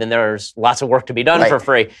free, then there's lots of work to be done for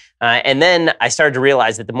free. And then I started to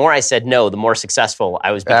realize that the more I said no, the more successful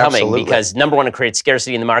I was becoming. Absolutely. Because number one, it creates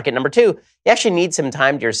scarcity in the market. Number two, you actually need some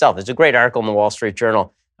time to yourself. There's a great article in the Wall Street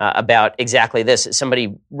Journal about exactly this.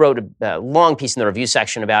 Somebody wrote a long piece in the review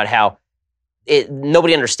section about how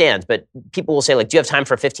nobody understands, but people will say, like, do you have time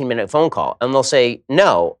for a 15-minute phone call? And they'll say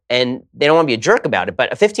no, and they don't want to be a jerk about it,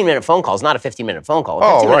 but a 15-minute phone call is not a 15-minute phone call. A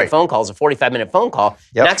 15-minute phone call is a 45-minute phone call.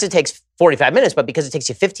 Yep. Not because it takes 45 minutes, but because it takes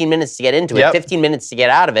you 15 minutes to get into it, 15 minutes to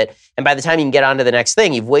get out of it, and by the time you can get on to the next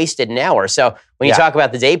thing, you've wasted an hour. So when you talk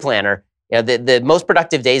about the day planner, the most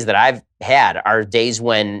productive days that I've had are days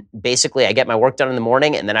when basically I get my work done in the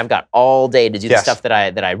morning, and then I've got all day to do the stuff that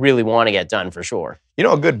I really want to get done for sure. You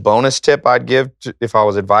know, a good bonus tip I'd give if I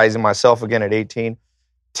was advising myself again at 18,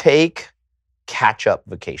 take catch-up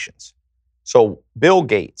vacations. So Bill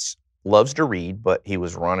Gates loves to read, but he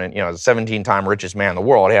was running, as a 17-time richest man in the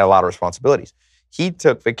world. He had a lot of responsibilities. He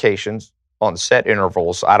took vacations on set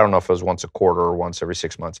intervals. I don't know if it was once a quarter or once every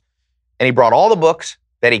 6 months. And he brought all the books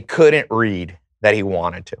that he couldn't read that he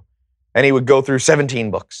wanted to. And he would go through 17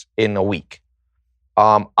 books in a week.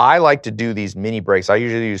 I like to do these mini breaks. I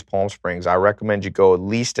usually use Palm Springs. I recommend you go at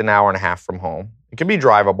least an hour and a half from home. It can be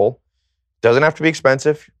drivable. Doesn't have to be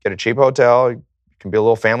expensive. Get a cheap hotel. It can be a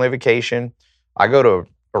little family vacation. I go to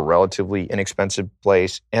a relatively inexpensive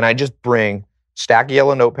place, and I just bring stack of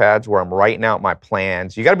yellow notepads where I'm writing out my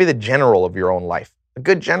plans. You got to be the general of your own life. A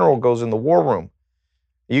good general goes in the war room.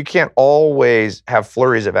 You can't always have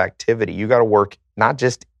flurries of activity. You got to work not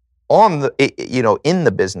just on in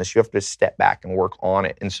the business. You have to step back and work on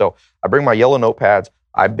it. And so I bring my yellow notepads.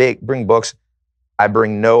 I bring books. I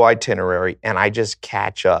bring no itinerary, and I just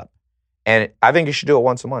catch up. And I think you should do it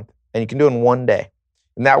once a month, and you can do it in one day.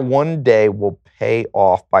 And that one day will pay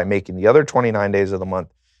off by making the other 29 days of the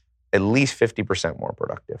month at least 50% more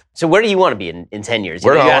productive. So where do you want to be in 10 years?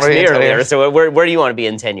 You asked me earlier. So where do you want to be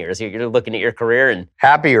in 10 years? You're looking at your career and...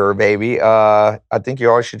 Happier, baby. I think you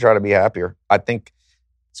always should try to be happier. I think...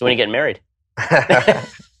 So when are you getting married?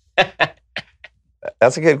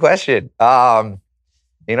 That's a good question.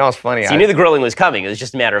 It's funny. So you knew the grilling was coming. It was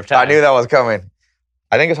just a matter of time. I knew that was coming.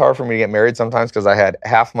 I think it's hard for me to get married sometimes because I had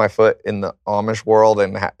half my foot in the Amish world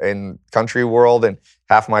and in country world and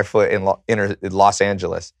half my foot in Los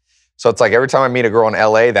Angeles. So it's like every time I meet a girl in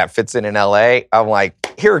LA that fits in LA, I'm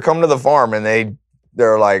like, here, come to the farm. And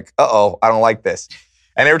they're like, uh-oh, I don't like this.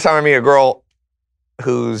 And every time I meet a girl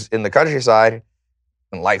who's in the countryside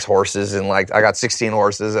and likes horses and I got 16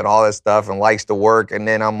 horses and all this stuff and likes to work. And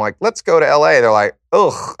then I'm like, let's go to LA. They're like,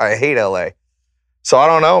 ugh, I hate LA. So I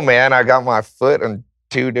don't know, man. I got my foot in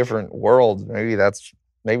two different worlds. Maybe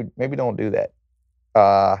don't do that.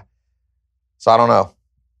 So I don't know.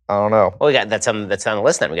 Well, that's on the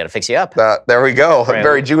list then. We got to fix you up. There we go. Right.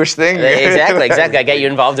 Very Jewish thing. Exactly. I get you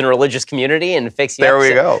involved in a religious community and fix you up. There we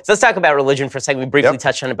go. So let's talk about religion for a second. We briefly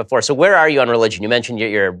touched on it before. So where are you on religion? You mentioned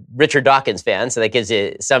you're a Richard Dawkins fan, so that gives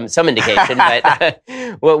you some indication. But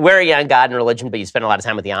where are you on God and religion? But you spend a lot of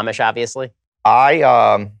time with the Amish, obviously. I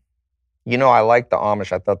like the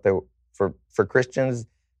Amish. I thought they for Christians,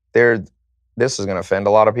 this is going to offend a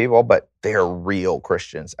lot of people, but they're real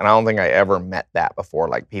Christians. And I don't think I ever met that before.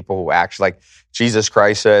 Like people who actually, like Jesus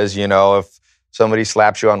Christ says, if somebody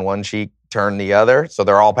slaps you on one cheek, turn the other. So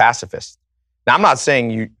they're all pacifists. Now, I'm not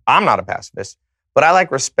saying I'm not a pacifist, but I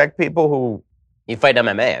respect people who... You fight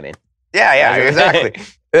MMA, I mean. Yeah, exactly.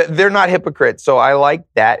 They're not hypocrites. So I like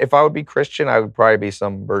that. If I would be Christian, I would probably be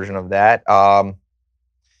some version of that.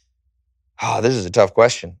 This is a tough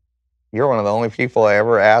question. You're one of the only people I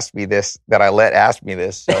ever asked me this, that I let ask me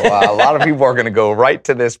this. So a lot of people are going to go right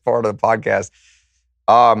to this part of the podcast.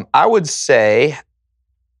 I would say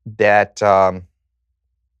that I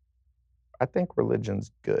think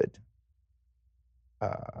religion's good.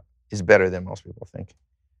 Is better than most people think.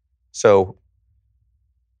 So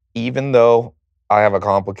even though I have a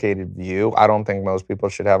complicated view, I don't think most people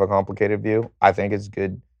should have a complicated view. I think it's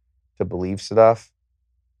good to believe stuff.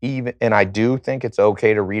 And I do think it's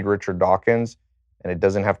okay to read Richard Dawkins, and it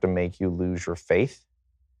doesn't have to make you lose your faith.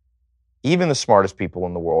 Even the smartest people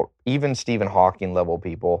in the world, even Stephen Hawking level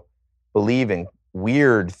people, believe in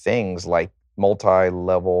weird things like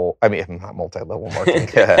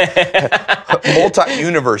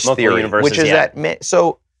multi-universe theory, which is that.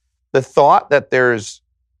 So the thought that there's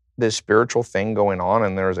this spiritual thing going on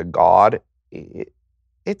and there's a God,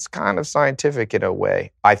 it's kind of scientific in a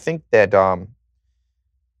way. I think that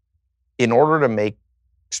in order to make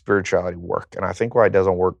spirituality work, and I think why it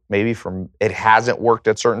doesn't work, it hasn't worked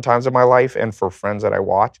at certain times in my life and for friends that I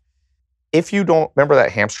watch, if you don't, remember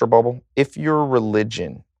that hamster bubble? If your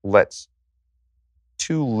religion lets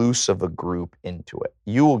too loose of a group into it,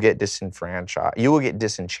 you will get disenfranchised. You will get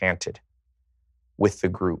disenchanted with the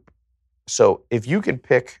group. So if you can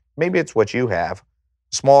pick, maybe it's what you have,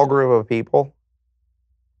 a small group of people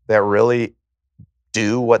that really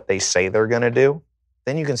do what they say they're going to do,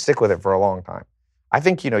 then you can stick with it for a long time. I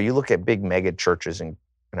think, you look at big mega churches in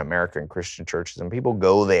American Christian churches, and people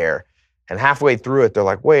go there, and halfway through it, they're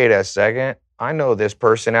like, wait a second, I know this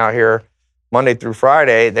person out here Monday through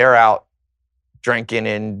Friday, they're out drinking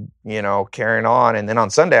and, carrying on. And then on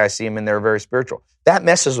Sunday, I see them and they're very spiritual. That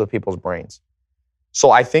messes with people's brains.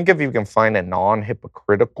 So I think if you can find a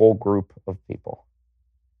non-hypocritical group of people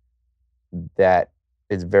that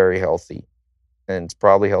is very healthy, and it's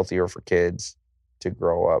probably healthier for kids to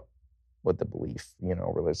grow up with the belief,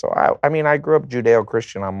 really. So I grew up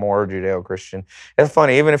Judeo-Christian. I'm more Judeo-Christian. It's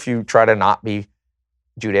funny, even if you try to not be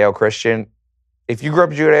Judeo-Christian, if you grew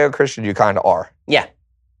up Judeo-Christian, you kind of are. Yeah.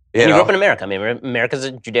 You grew up in America. I mean, America's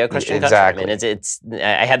a Judeo-Christian country. Exactly. I mean,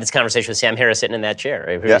 I had this conversation with Sam Harris sitting in that chair.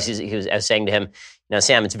 I was saying to him,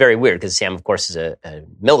 Sam, it's very weird because Sam, of course, is a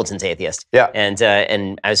militant atheist. Yeah.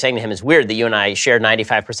 And I was saying to him, it's weird that you and I share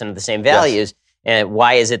 95% of the same values. Yes. And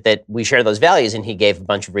why is it that we share those values? And he gave a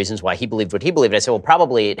bunch of reasons why he believed what he believed. I said, well,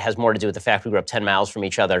 probably it has more to do with the fact we grew up 10 miles from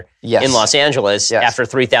each other in Los Angeles after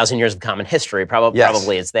 3,000 years of common history.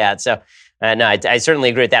 Probably it's that. So. No, I certainly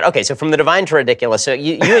agree with that. Okay, so from the divine to ridiculous. So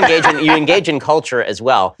you engage in culture as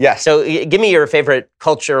well. Yes. So give me your favorite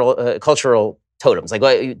cultural totems, like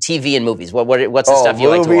TV and movies. What's the stuff you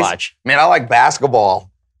like to watch? Man, I like basketball.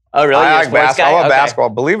 Oh, really? I like basketball. I love basketball.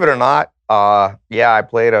 Believe it or not, I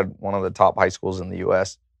played at one of the top high schools in the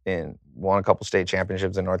U.S. and won a couple state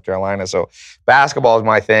championships in North Carolina. So basketball is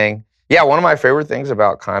my thing. Yeah, one of my favorite things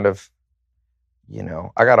about kind of,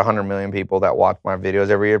 I got 100 million people that watch my videos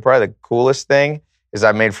every year. Probably the coolest thing is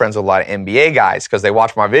I've made friends with a lot of NBA guys because they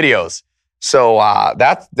watch my videos. So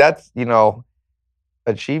that's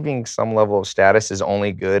achieving some level of status is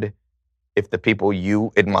only good if the people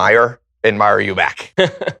you admire you back.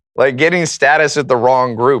 Like getting status with the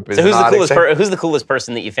wrong group is who's the coolest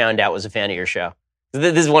person that you found out was a fan of your show?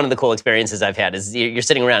 This is one of the cool experiences I've had. Is you're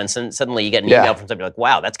sitting around and suddenly you get an email from somebody like,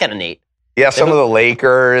 "Wow, that's kind of neat." Yeah, some of the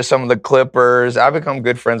Lakers, some of the Clippers. I've become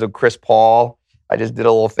good friends with Chris Paul. I just did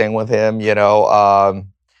a little thing with him,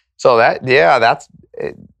 So that's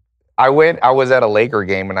it. I was at a Laker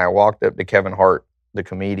game and I walked up to Kevin Hart, the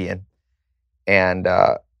comedian, and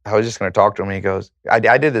I was just going to talk to him. And he goes, I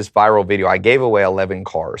did this viral video. I gave away 11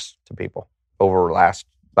 cars to people over last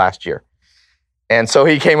year. And so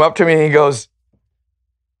he came up to me and he goes,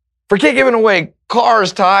 forget giving away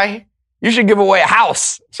cars, Ty. You should give away a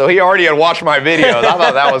house. So he already had watched my videos. I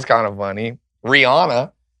thought that was kind of funny.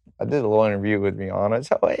 Rihanna. I did a little interview with Rihanna.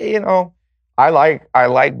 So, I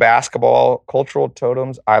like basketball, cultural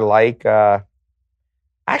totems. I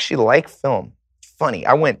actually like film. Funny.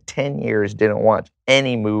 I went 10 years, didn't watch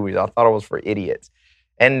any movies. I thought it was for idiots.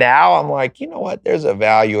 And now I'm like, you know what? There's a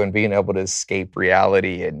value in being able to escape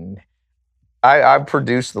reality. And I've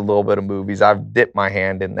produced a little bit of movies. I've dipped my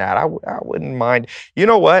hand in that. I wouldn't mind. You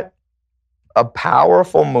know what? A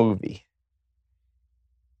powerful movie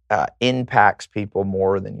impacts people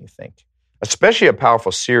more than you think, especially a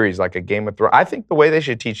powerful series like a Game of Thrones. I think the way they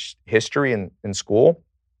should teach history in school,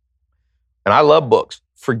 and I love books,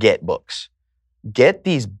 forget books. Get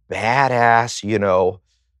these badass,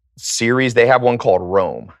 series. They have one called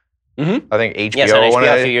Rome. Mm-hmm. I think HBO. Yes, on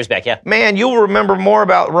HBO a few years back, yeah. Man, you'll remember more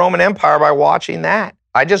about Roman Empire by watching that.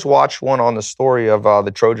 I just watched one on the story of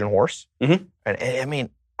the Trojan horse. Mm-hmm. And I mean,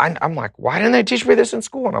 I'm like, why didn't they teach me this in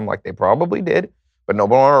school? And I'm like, they probably did, but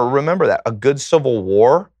nobody will remember that. A good Civil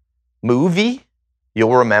War movie,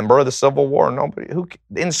 you'll remember the Civil War.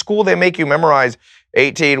 In school, they make you memorize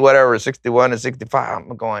 61 to 65.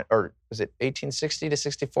 I'm going, or is it 1860 to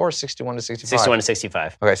 64 or 61 to 65? 61 to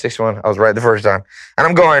 65. Okay, 61. I was right the first time. And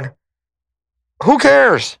I'm going, who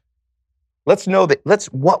cares? Let's know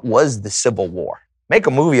what was the Civil War? Make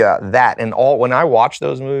a movie out of that. And when I watch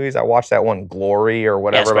those movies, I watch that one, Glory or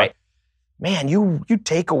whatever. Yes, right. Man, you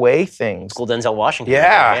take away things. School Denzel Washington.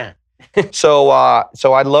 Yeah. So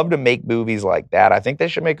I'd love to make movies like that. I think they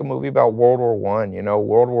should make a movie about World War I.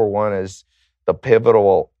 World War I is the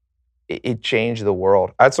pivotal. It changed the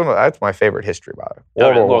world. That's my favorite history about it.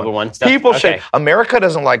 World War I stuff. People should. America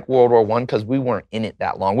doesn't like World War I because we weren't in it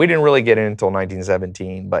that long. We didn't really get in until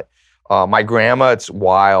 1917. But my grandma, it's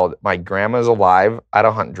wild. My grandma's alive at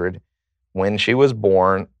 100. When she was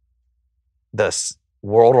born,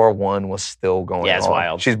 World War I was still going on. Yeah, it's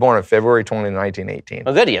wild. She's born in February 20, 1918.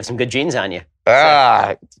 Well, good. You have some good genes on you.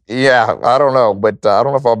 Yeah, I don't know. But I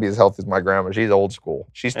don't know if I'll be as healthy as my grandma. She's old school.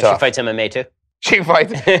 She's tough. She fights MMA too? She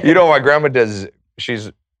fights. My grandma does.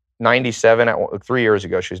 She's 97. 3 years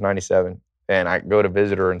ago, she was 97. And I go to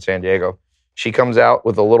visit her in San Diego. She comes out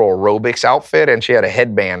with a little aerobics outfit and she had a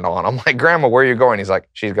headband on. I'm like, Grandma, where are you going?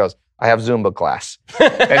 She goes, I have Zumba class.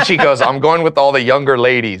 And she goes, I'm going with all the younger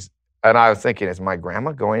ladies. And I was thinking, is my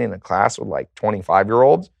grandma going into class with like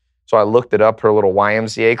 25-year-olds? So I looked it up. Her little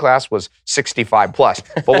YMCA class was 65 plus.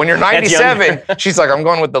 But when you're 97, she's like, I'm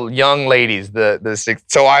going with the young ladies.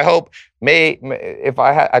 So I hope, if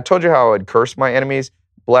I told you how I would curse my enemies,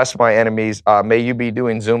 bless my enemies. May you be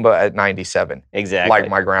doing Zumba at 97. Exactly. Like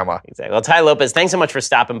my grandma. Exactly. Well, Ty Lopez, thanks so much for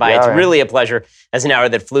stopping by. It's really a pleasure as an hour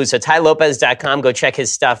that flew. So TyLopez.com, go check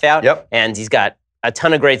his stuff out. Yep. And he's got a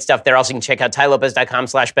ton of great stuff there. Also, you can check out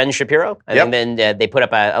TyLopez.com/Ben Shapiro. And then they put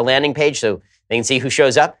up a landing page so they can see who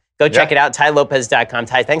shows up. Go check it out, TyLopez.com.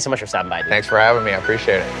 Ty, thanks so much for stopping by, dude. Thanks for having me. I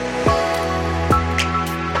appreciate it.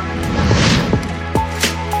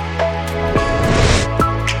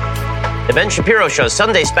 The Ben Shapiro Show's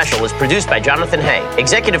Sunday special was produced by Jonathan Hay,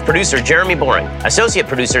 executive producer Jeremy Boring, associate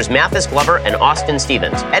producers Mathis Glover and Austin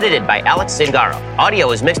Stevens, edited by Alex Zingaro.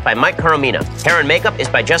 Audio is mixed by Mike Coromina. Hair and makeup is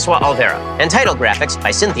by Jesua Alvera, and title graphics by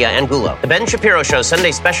Cynthia Angulo. The Ben Shapiro Show's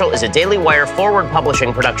Sunday special is a Daily Wire Forward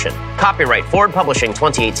Publishing production. Copyright Forward Publishing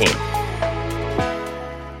 2018.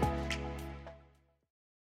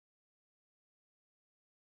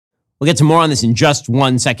 We'll get to more on this in just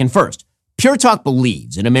 1 second. First, Pure Talk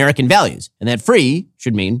believes in American values, and that free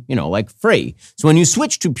should mean, like free. So when you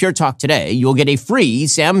switch to Pure Talk today, you'll get a free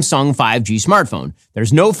Samsung 5G smartphone.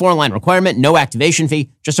 There's no 4-line requirement, no activation fee,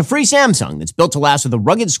 just a free Samsung that's built to last with a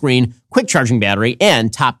rugged screen, quick charging battery,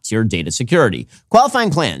 and top-tier data security. Qualifying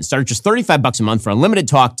plans start at just $35 a month for unlimited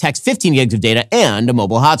talk, text, 15 gigs of data, and a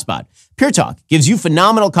mobile hotspot. Pure Talk gives you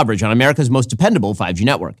phenomenal coverage on America's most dependable 5G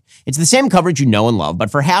network. It's the same coverage you know and love,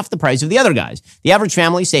 but for half the price of the other guys. The average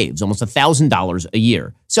family saves almost $1,000 a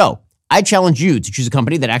year. So, I challenge you to choose a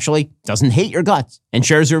company that actually doesn't hate your guts and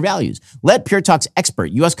shares your values. Let Pure Talk's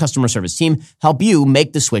expert U.S. customer service team help you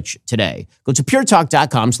make the switch today. Go to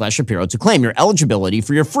puretalk.com/Shapiro to claim your eligibility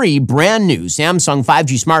for your free brand new Samsung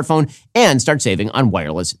 5G smartphone and start saving on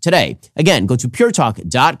wireless today. Again, go to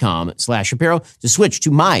puretalk.com/Shapiro to switch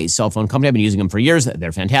to my cell phone company. I've been using them for years.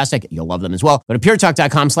 They're fantastic. You'll love them as well. Go to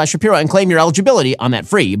puretalk.com/Shapiro and claim your eligibility on that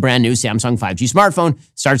free brand new Samsung 5G smartphone.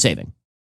 Start saving.